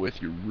GSA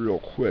with you real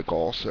quick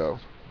also,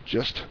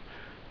 just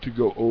to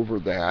go over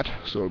that,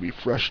 so it'll be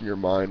fresh in your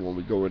mind when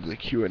we go into the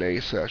Q&A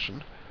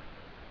session.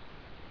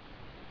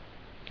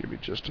 Give me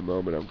just a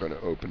moment. I'm going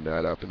to open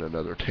that up in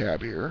another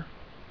tab here.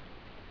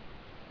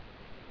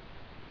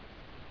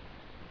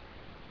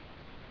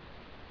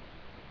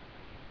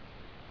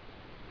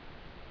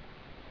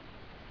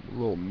 I'm a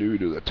little new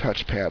to the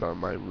touchpad on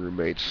my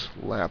roommate's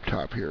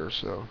laptop here,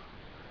 so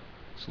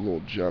it's a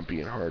little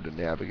jumpy and hard to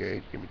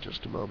navigate. Give me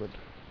just a moment.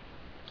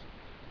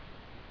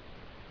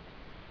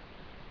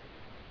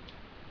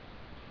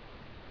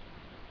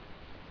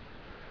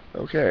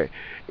 Okay,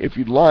 if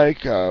you'd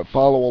like,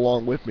 follow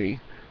along with me.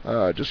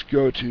 Just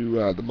go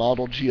to the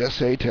model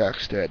GSA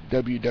text at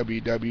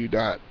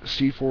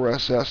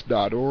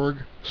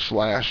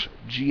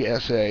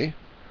www.c4ss.org/GSA.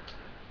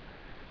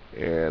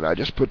 And I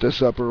just put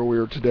this up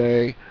earlier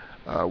today.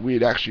 We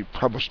had actually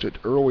published it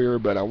earlier,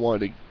 but I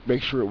wanted to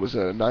make sure it was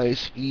a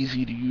nice,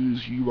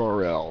 easy-to-use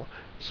URL.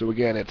 So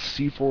again, it's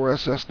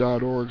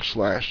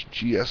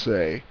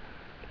c4ss.org/GSA.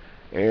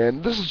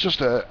 And this is just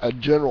a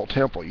general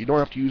template. You don't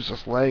have to use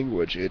this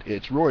language.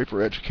 It's really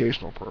for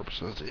educational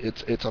purposes.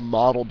 It's a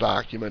model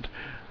document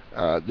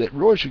that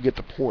really should get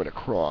the point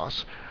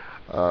across.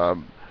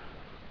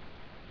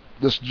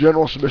 This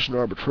general submission to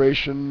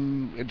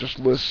arbitration, it just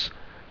lists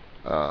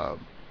the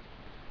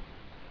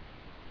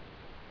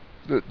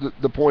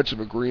points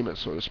of agreement,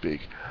 so to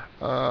speak.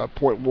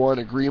 Point 1,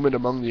 agreement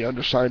among the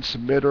undersigned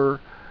submitter,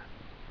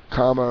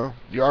 comma,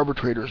 the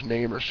arbitrator's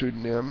name or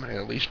pseudonym, and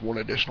at least one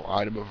additional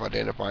item of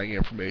identifying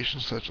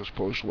information, such as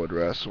postal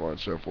address, so on and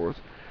so forth,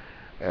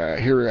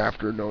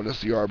 hereafter known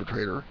as the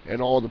arbitrator,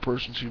 and all the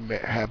persons who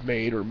have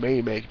made or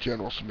may make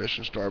general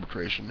submissions to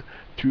arbitration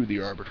to the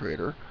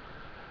arbitrator.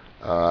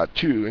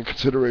 2, in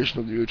consideration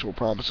of the mutual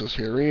promises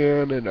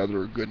herein and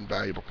other good and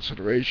valuable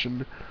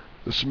consideration,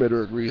 The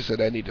submitter agrees that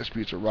any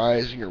disputes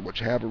arising or which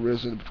have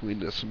arisen between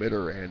the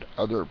submitter and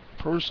other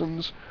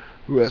persons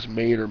who has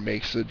made or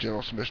makes the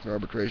general submission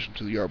arbitration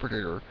to the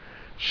arbitrator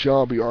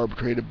shall be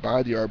arbitrated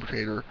by the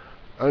arbitrator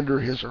under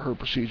his or her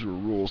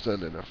procedural rules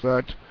then in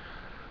effect.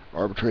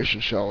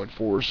 Arbitration shall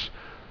enforce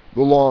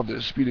the law of the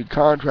disputed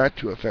contract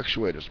to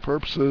effectuate its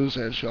purposes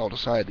and shall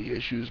decide the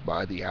issues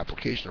by the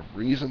application of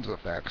reasons and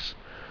effects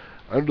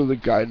under the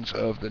guidance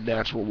of the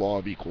natural law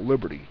of equal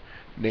liberty,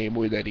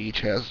 namely that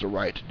each has the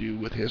right to do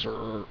with his or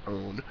her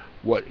own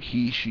what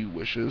he/she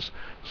wishes,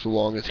 so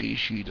long as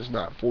he/she does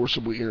not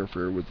forcibly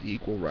interfere with the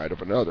equal right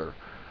of another.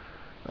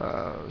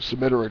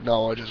 Submitter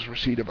acknowledges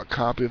receipt of a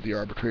copy of the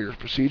arbitrator's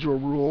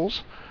procedural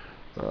rules.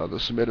 The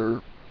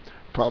submitter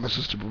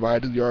promises to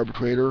provide to the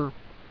arbitrator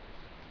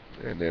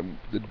and then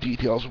the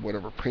details of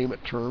whatever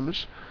payment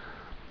terms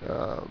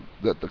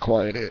that the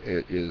client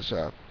is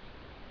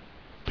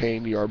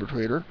paying the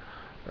arbitrator.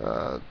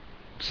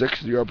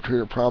 6, the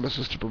arbitrator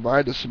promises to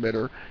provide the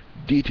submitter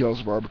details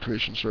of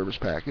arbitration service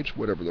package,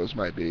 whatever those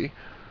might be.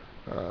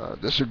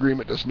 This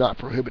agreement does not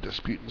prohibit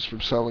disputants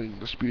from settling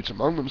disputes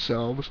among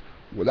themselves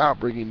without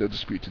bringing the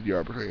dispute to the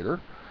arbitrator.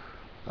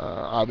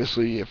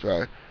 Obviously, if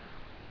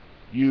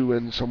you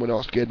and someone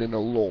else get in a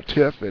little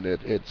tiff and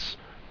it's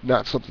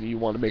not something you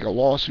want to make a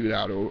lawsuit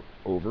out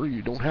over,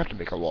 you don't have to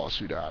make a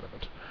lawsuit out of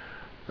it.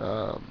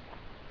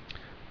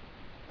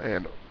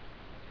 And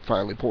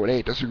finally, point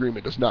 8, this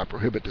agreement does not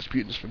prohibit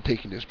disputants from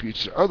taking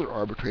disputes to other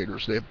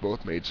arbitrators they've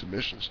both made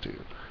submissions to.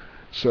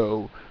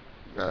 So,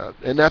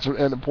 and that's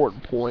an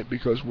important point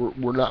because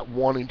we're not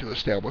wanting to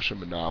establish a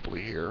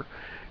monopoly here.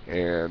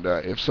 And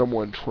if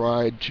someone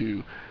tried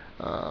to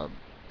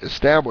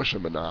establish a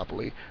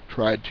monopoly,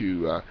 tried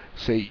to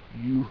say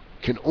you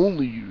can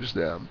only use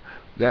them,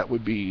 that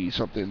would be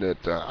something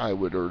that I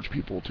would urge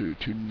people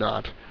to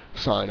not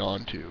sign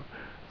on to.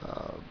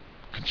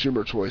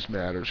 Consumer choice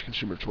matters.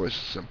 Consumer choice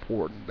is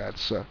important.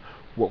 That's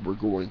what we're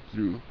going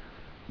through.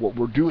 What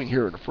we're doing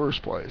here in the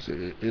first place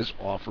is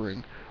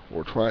offering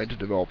or trying to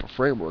develop a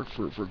framework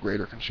for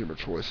greater consumer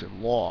choice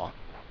in law.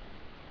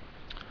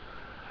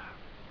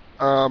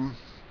 And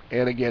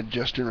again,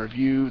 just in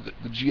review,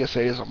 the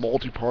GSA is a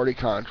multi-party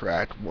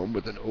contract, one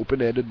with an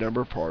open-ended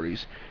number of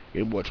parties,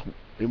 in which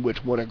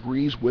one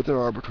agrees with an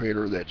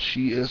arbitrator that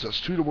she is a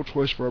suitable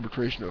choice for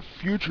arbitration of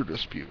future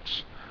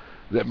disputes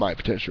that might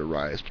potentially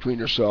arise between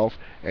yourself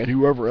and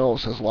whoever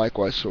else has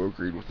likewise so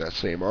agreed with that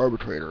same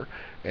arbitrator.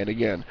 And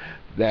again,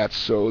 that's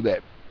so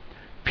that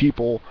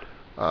people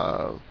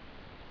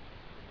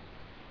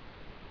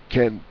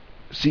can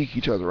seek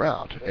each other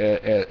out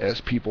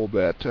as people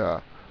that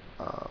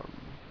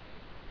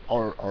are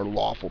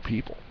lawful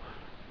people.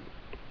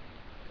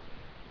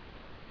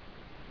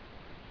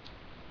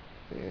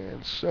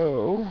 And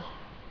so,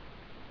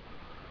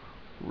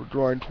 we're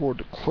drawing toward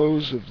the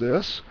close of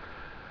this.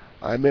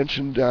 I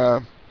mentioned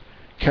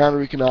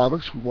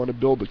counter-economics. We want to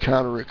build the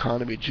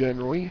counter-economy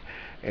generally,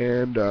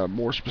 and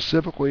more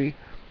specifically,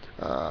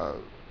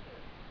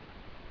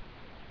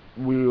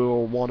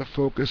 we'll want to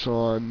focus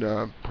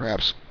on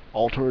perhaps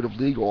alternative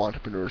legal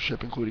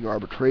entrepreneurship, including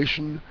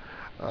arbitration,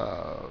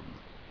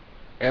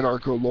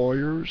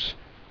 anarcho-lawyers,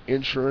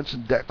 insurance,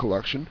 and debt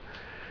collection.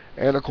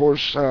 And of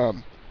course,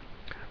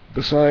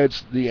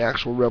 besides the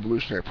actual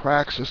revolutionary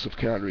praxis of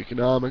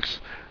counter-economics,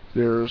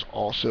 there's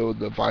also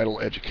the vital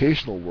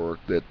educational work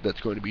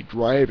that's going to be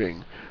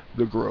driving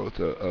the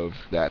growth of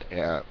that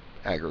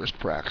agorist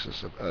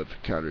praxis of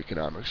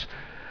counter-economics.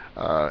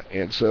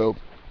 And so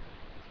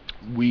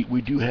we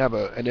do have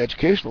an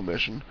educational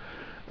mission.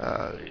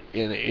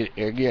 And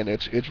again,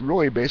 it's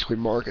really basically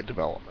market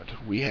development.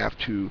 We have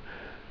to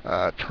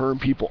turn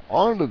people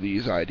onto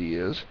these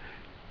ideas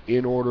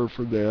in order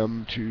for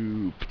them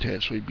to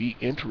potentially be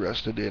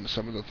interested in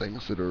some of the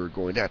things that are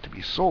going to have to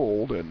be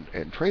sold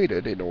and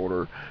traded in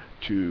order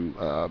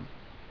to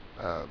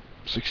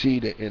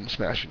succeed in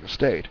smashing the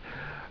state.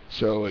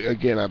 So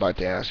again, I'd like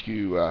to ask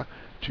you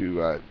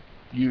to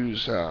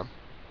use a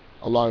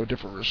lot of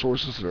different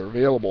resources that are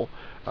available.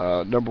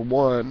 Number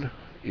one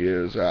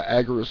is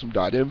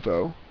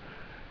agorism.info,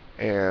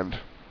 and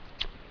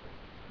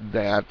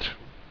that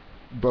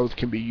both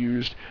can be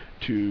used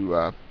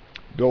to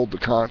build the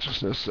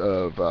consciousness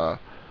of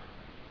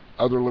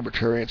other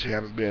libertarians who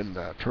haven't been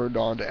turned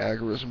on to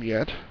agorism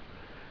yet,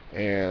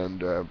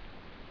 and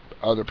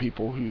other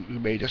people who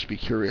may just be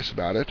curious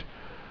about it.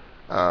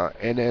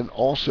 And then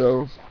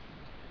also,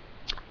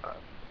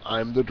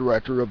 I'm the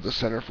director of the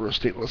Center for a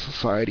Stateless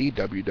Society,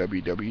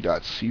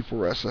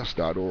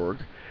 www.c4ss.org,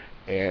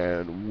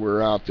 and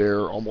we're out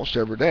there almost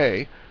every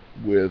day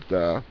with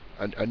a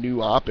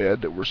new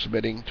op-ed that we're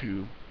submitting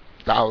to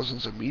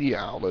thousands of media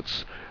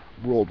outlets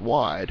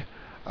worldwide,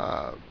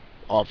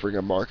 offering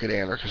a market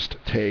anarchist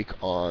take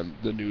on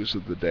the news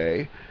of the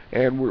day,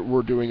 and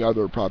we're doing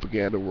other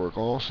propaganda work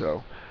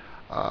also.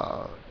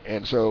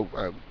 And so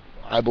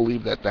I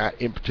believe that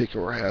in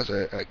particular has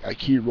a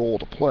key role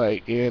to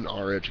play in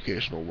our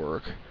educational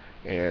work,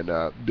 and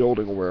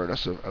building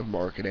awareness of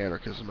market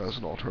anarchism as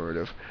an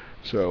alternative.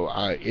 So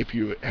if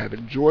you have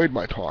enjoyed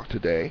my talk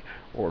today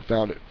or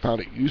found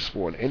it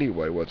useful in any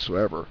way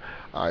whatsoever,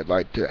 I'd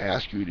like to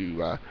ask you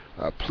to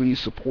please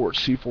support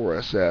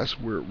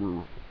C4SS.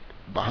 We're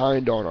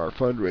behind on our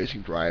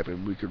fundraising drive,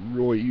 and we could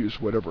really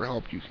use whatever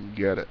help you can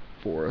get it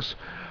for us.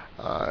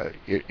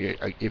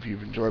 If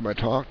you've enjoyed my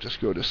talk,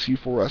 just go to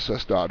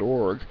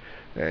c4ss.org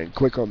and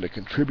click on the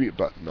contribute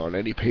button on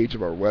any page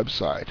of our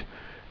website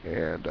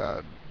and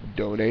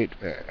donate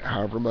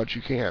however much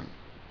you can.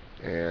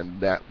 And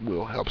that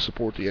will help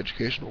support the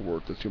educational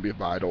work that's going to be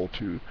vital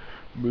to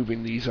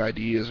moving these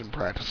ideas and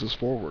practices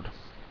forward.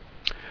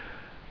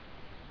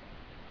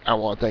 I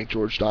want to thank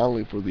George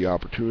Donnelly for the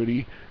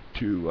opportunity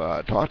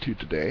to talk to you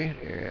today,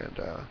 and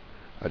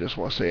I just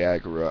want to say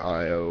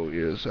Agora.io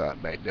is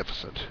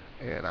magnificent,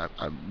 and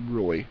I'm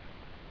really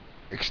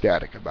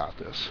ecstatic about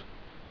this.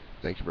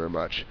 Thank you very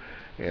much.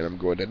 And I'm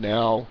going to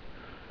now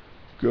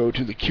go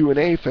to the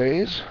Q&A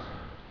phase.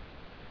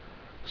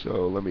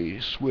 So let me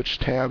switch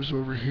tabs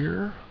over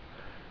here,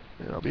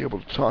 and I'll be able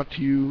to talk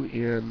to you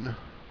in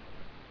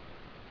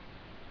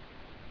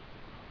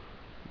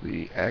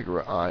the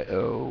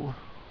Agora.io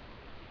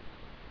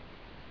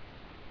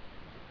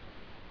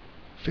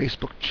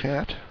Facebook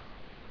chat.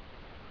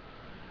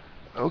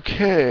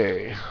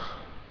 Okay.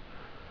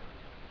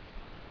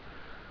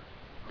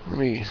 Let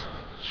me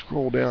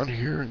scroll down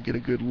here and get a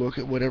good look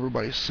at what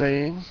everybody's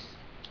saying.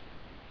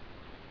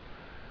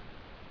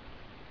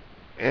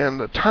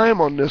 And the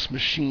time on this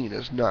machine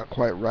is not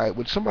quite right.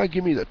 Would somebody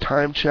give me the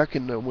time check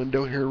in the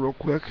window here real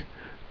quick?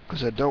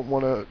 Because I don't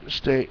want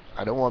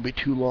to be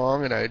too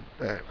long, and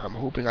I'm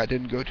hoping I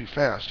didn't go too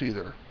fast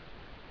either.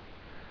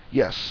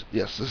 Yes,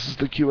 this is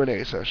the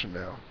Q&A session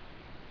now.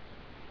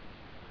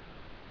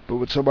 But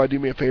would somebody do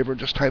me a favor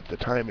and just type the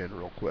time in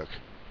real quick?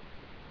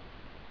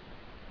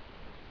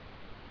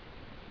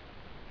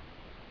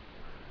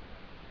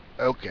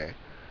 Okay.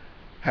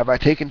 Have I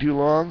taken too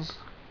long?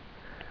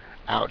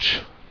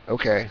 Ouch.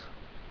 Okay.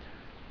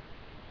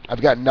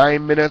 I've got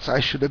 9 minutes. I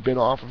should have been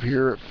off of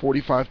here at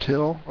 45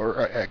 till, or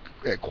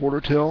at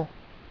quarter till.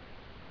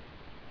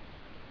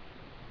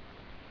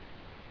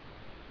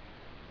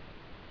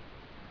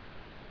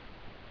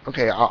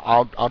 Okay,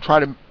 I'll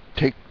try to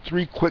take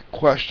 3 quick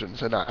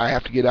questions, and I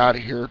have to get out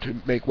of here to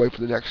make way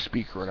for the next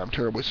speaker, and I'm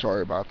terribly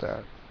sorry about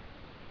that.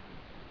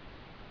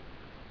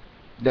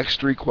 Next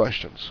 3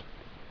 questions.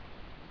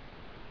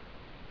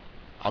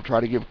 I'll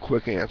try to give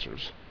quick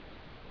answers.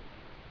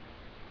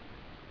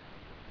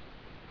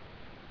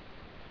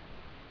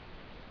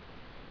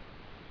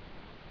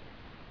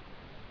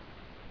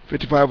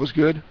 $55 was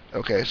good?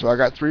 Okay, so I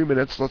got 3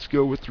 minutes. Let's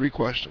go with 3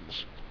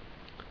 questions.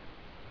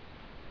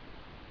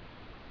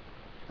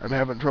 I'm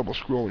having trouble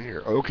scrolling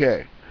here.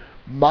 Okay.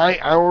 My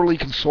hourly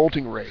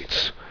consulting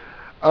rates.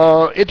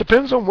 It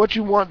depends on what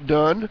you want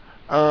done,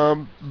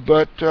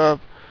 but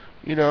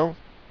you know,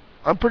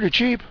 I'm pretty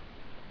cheap.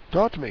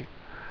 Talk to me.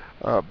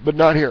 But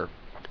not here.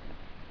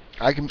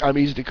 I'm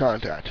easy to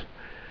contact.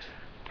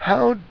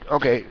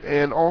 Okay,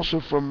 and also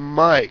from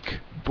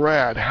Mike,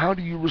 Brad, how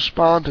do you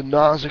respond to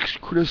Nozick's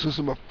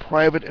criticism of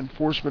private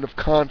enforcement of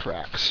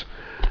contracts?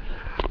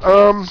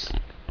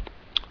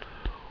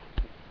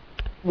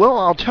 Well,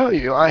 I'll tell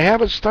you, I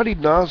haven't studied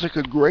Nozick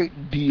a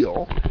great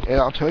deal, and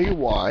I'll tell you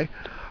why.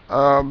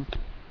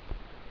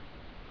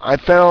 I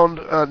found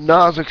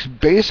Nozick's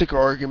basic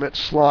argument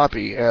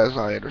sloppy, as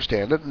I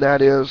understand it, and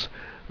that is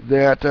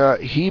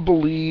that he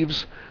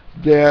believes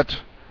that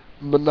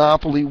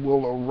monopoly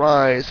will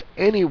arise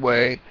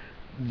anyway,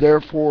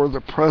 therefore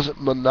the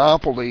present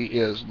monopoly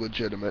is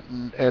legitimate,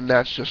 and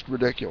that's just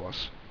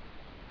ridiculous.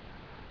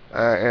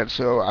 And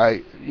so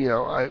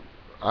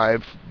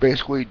I've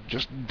basically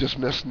just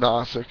dismissed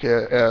Nozick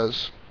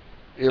as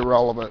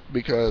irrelevant,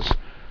 because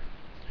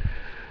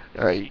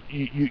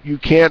you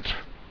can't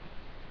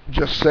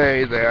just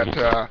say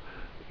that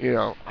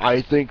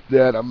I think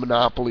that a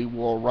monopoly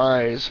will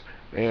arise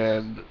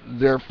and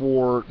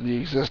therefore the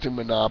existing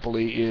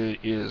monopoly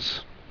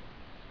is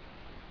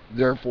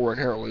therefore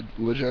inherently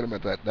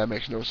legitimate. That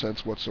makes no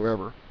sense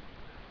whatsoever.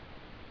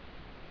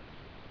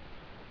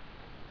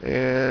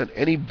 And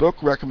any book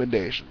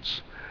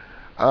recommendations?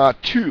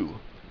 2.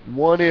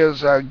 One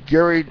is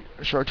Gary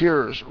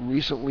Chartier's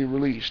recently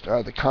released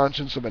The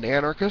Conscience of an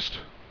Anarchist.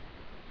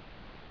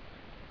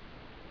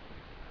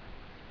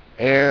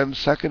 And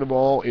second of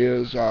all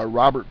is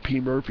Robert P.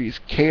 Murphy's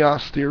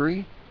Chaos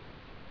Theory.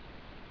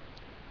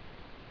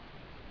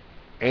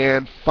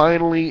 And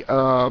finally,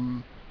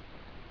 go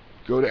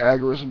to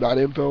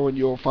agorism.info and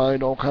you'll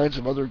find all kinds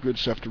of other good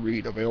stuff to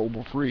read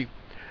available free.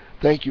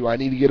 Thank you. I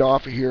need to get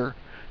off of here.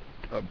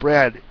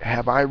 Brad,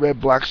 have I read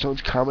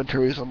Blackstone's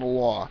commentaries on the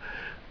law?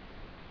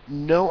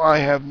 No, I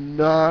have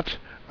not.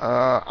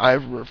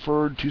 I've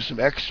referred to some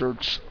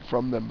excerpts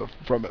from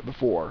it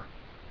before.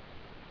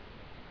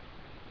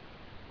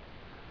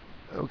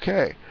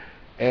 Okay.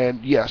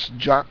 And yes,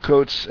 Jock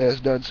Coates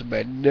has done some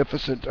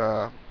magnificent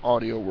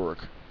audio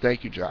work.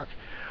 Thank you, Jock.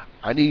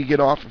 I need to get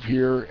off of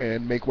here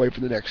and make way for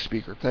the next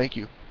speaker. Thank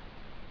you.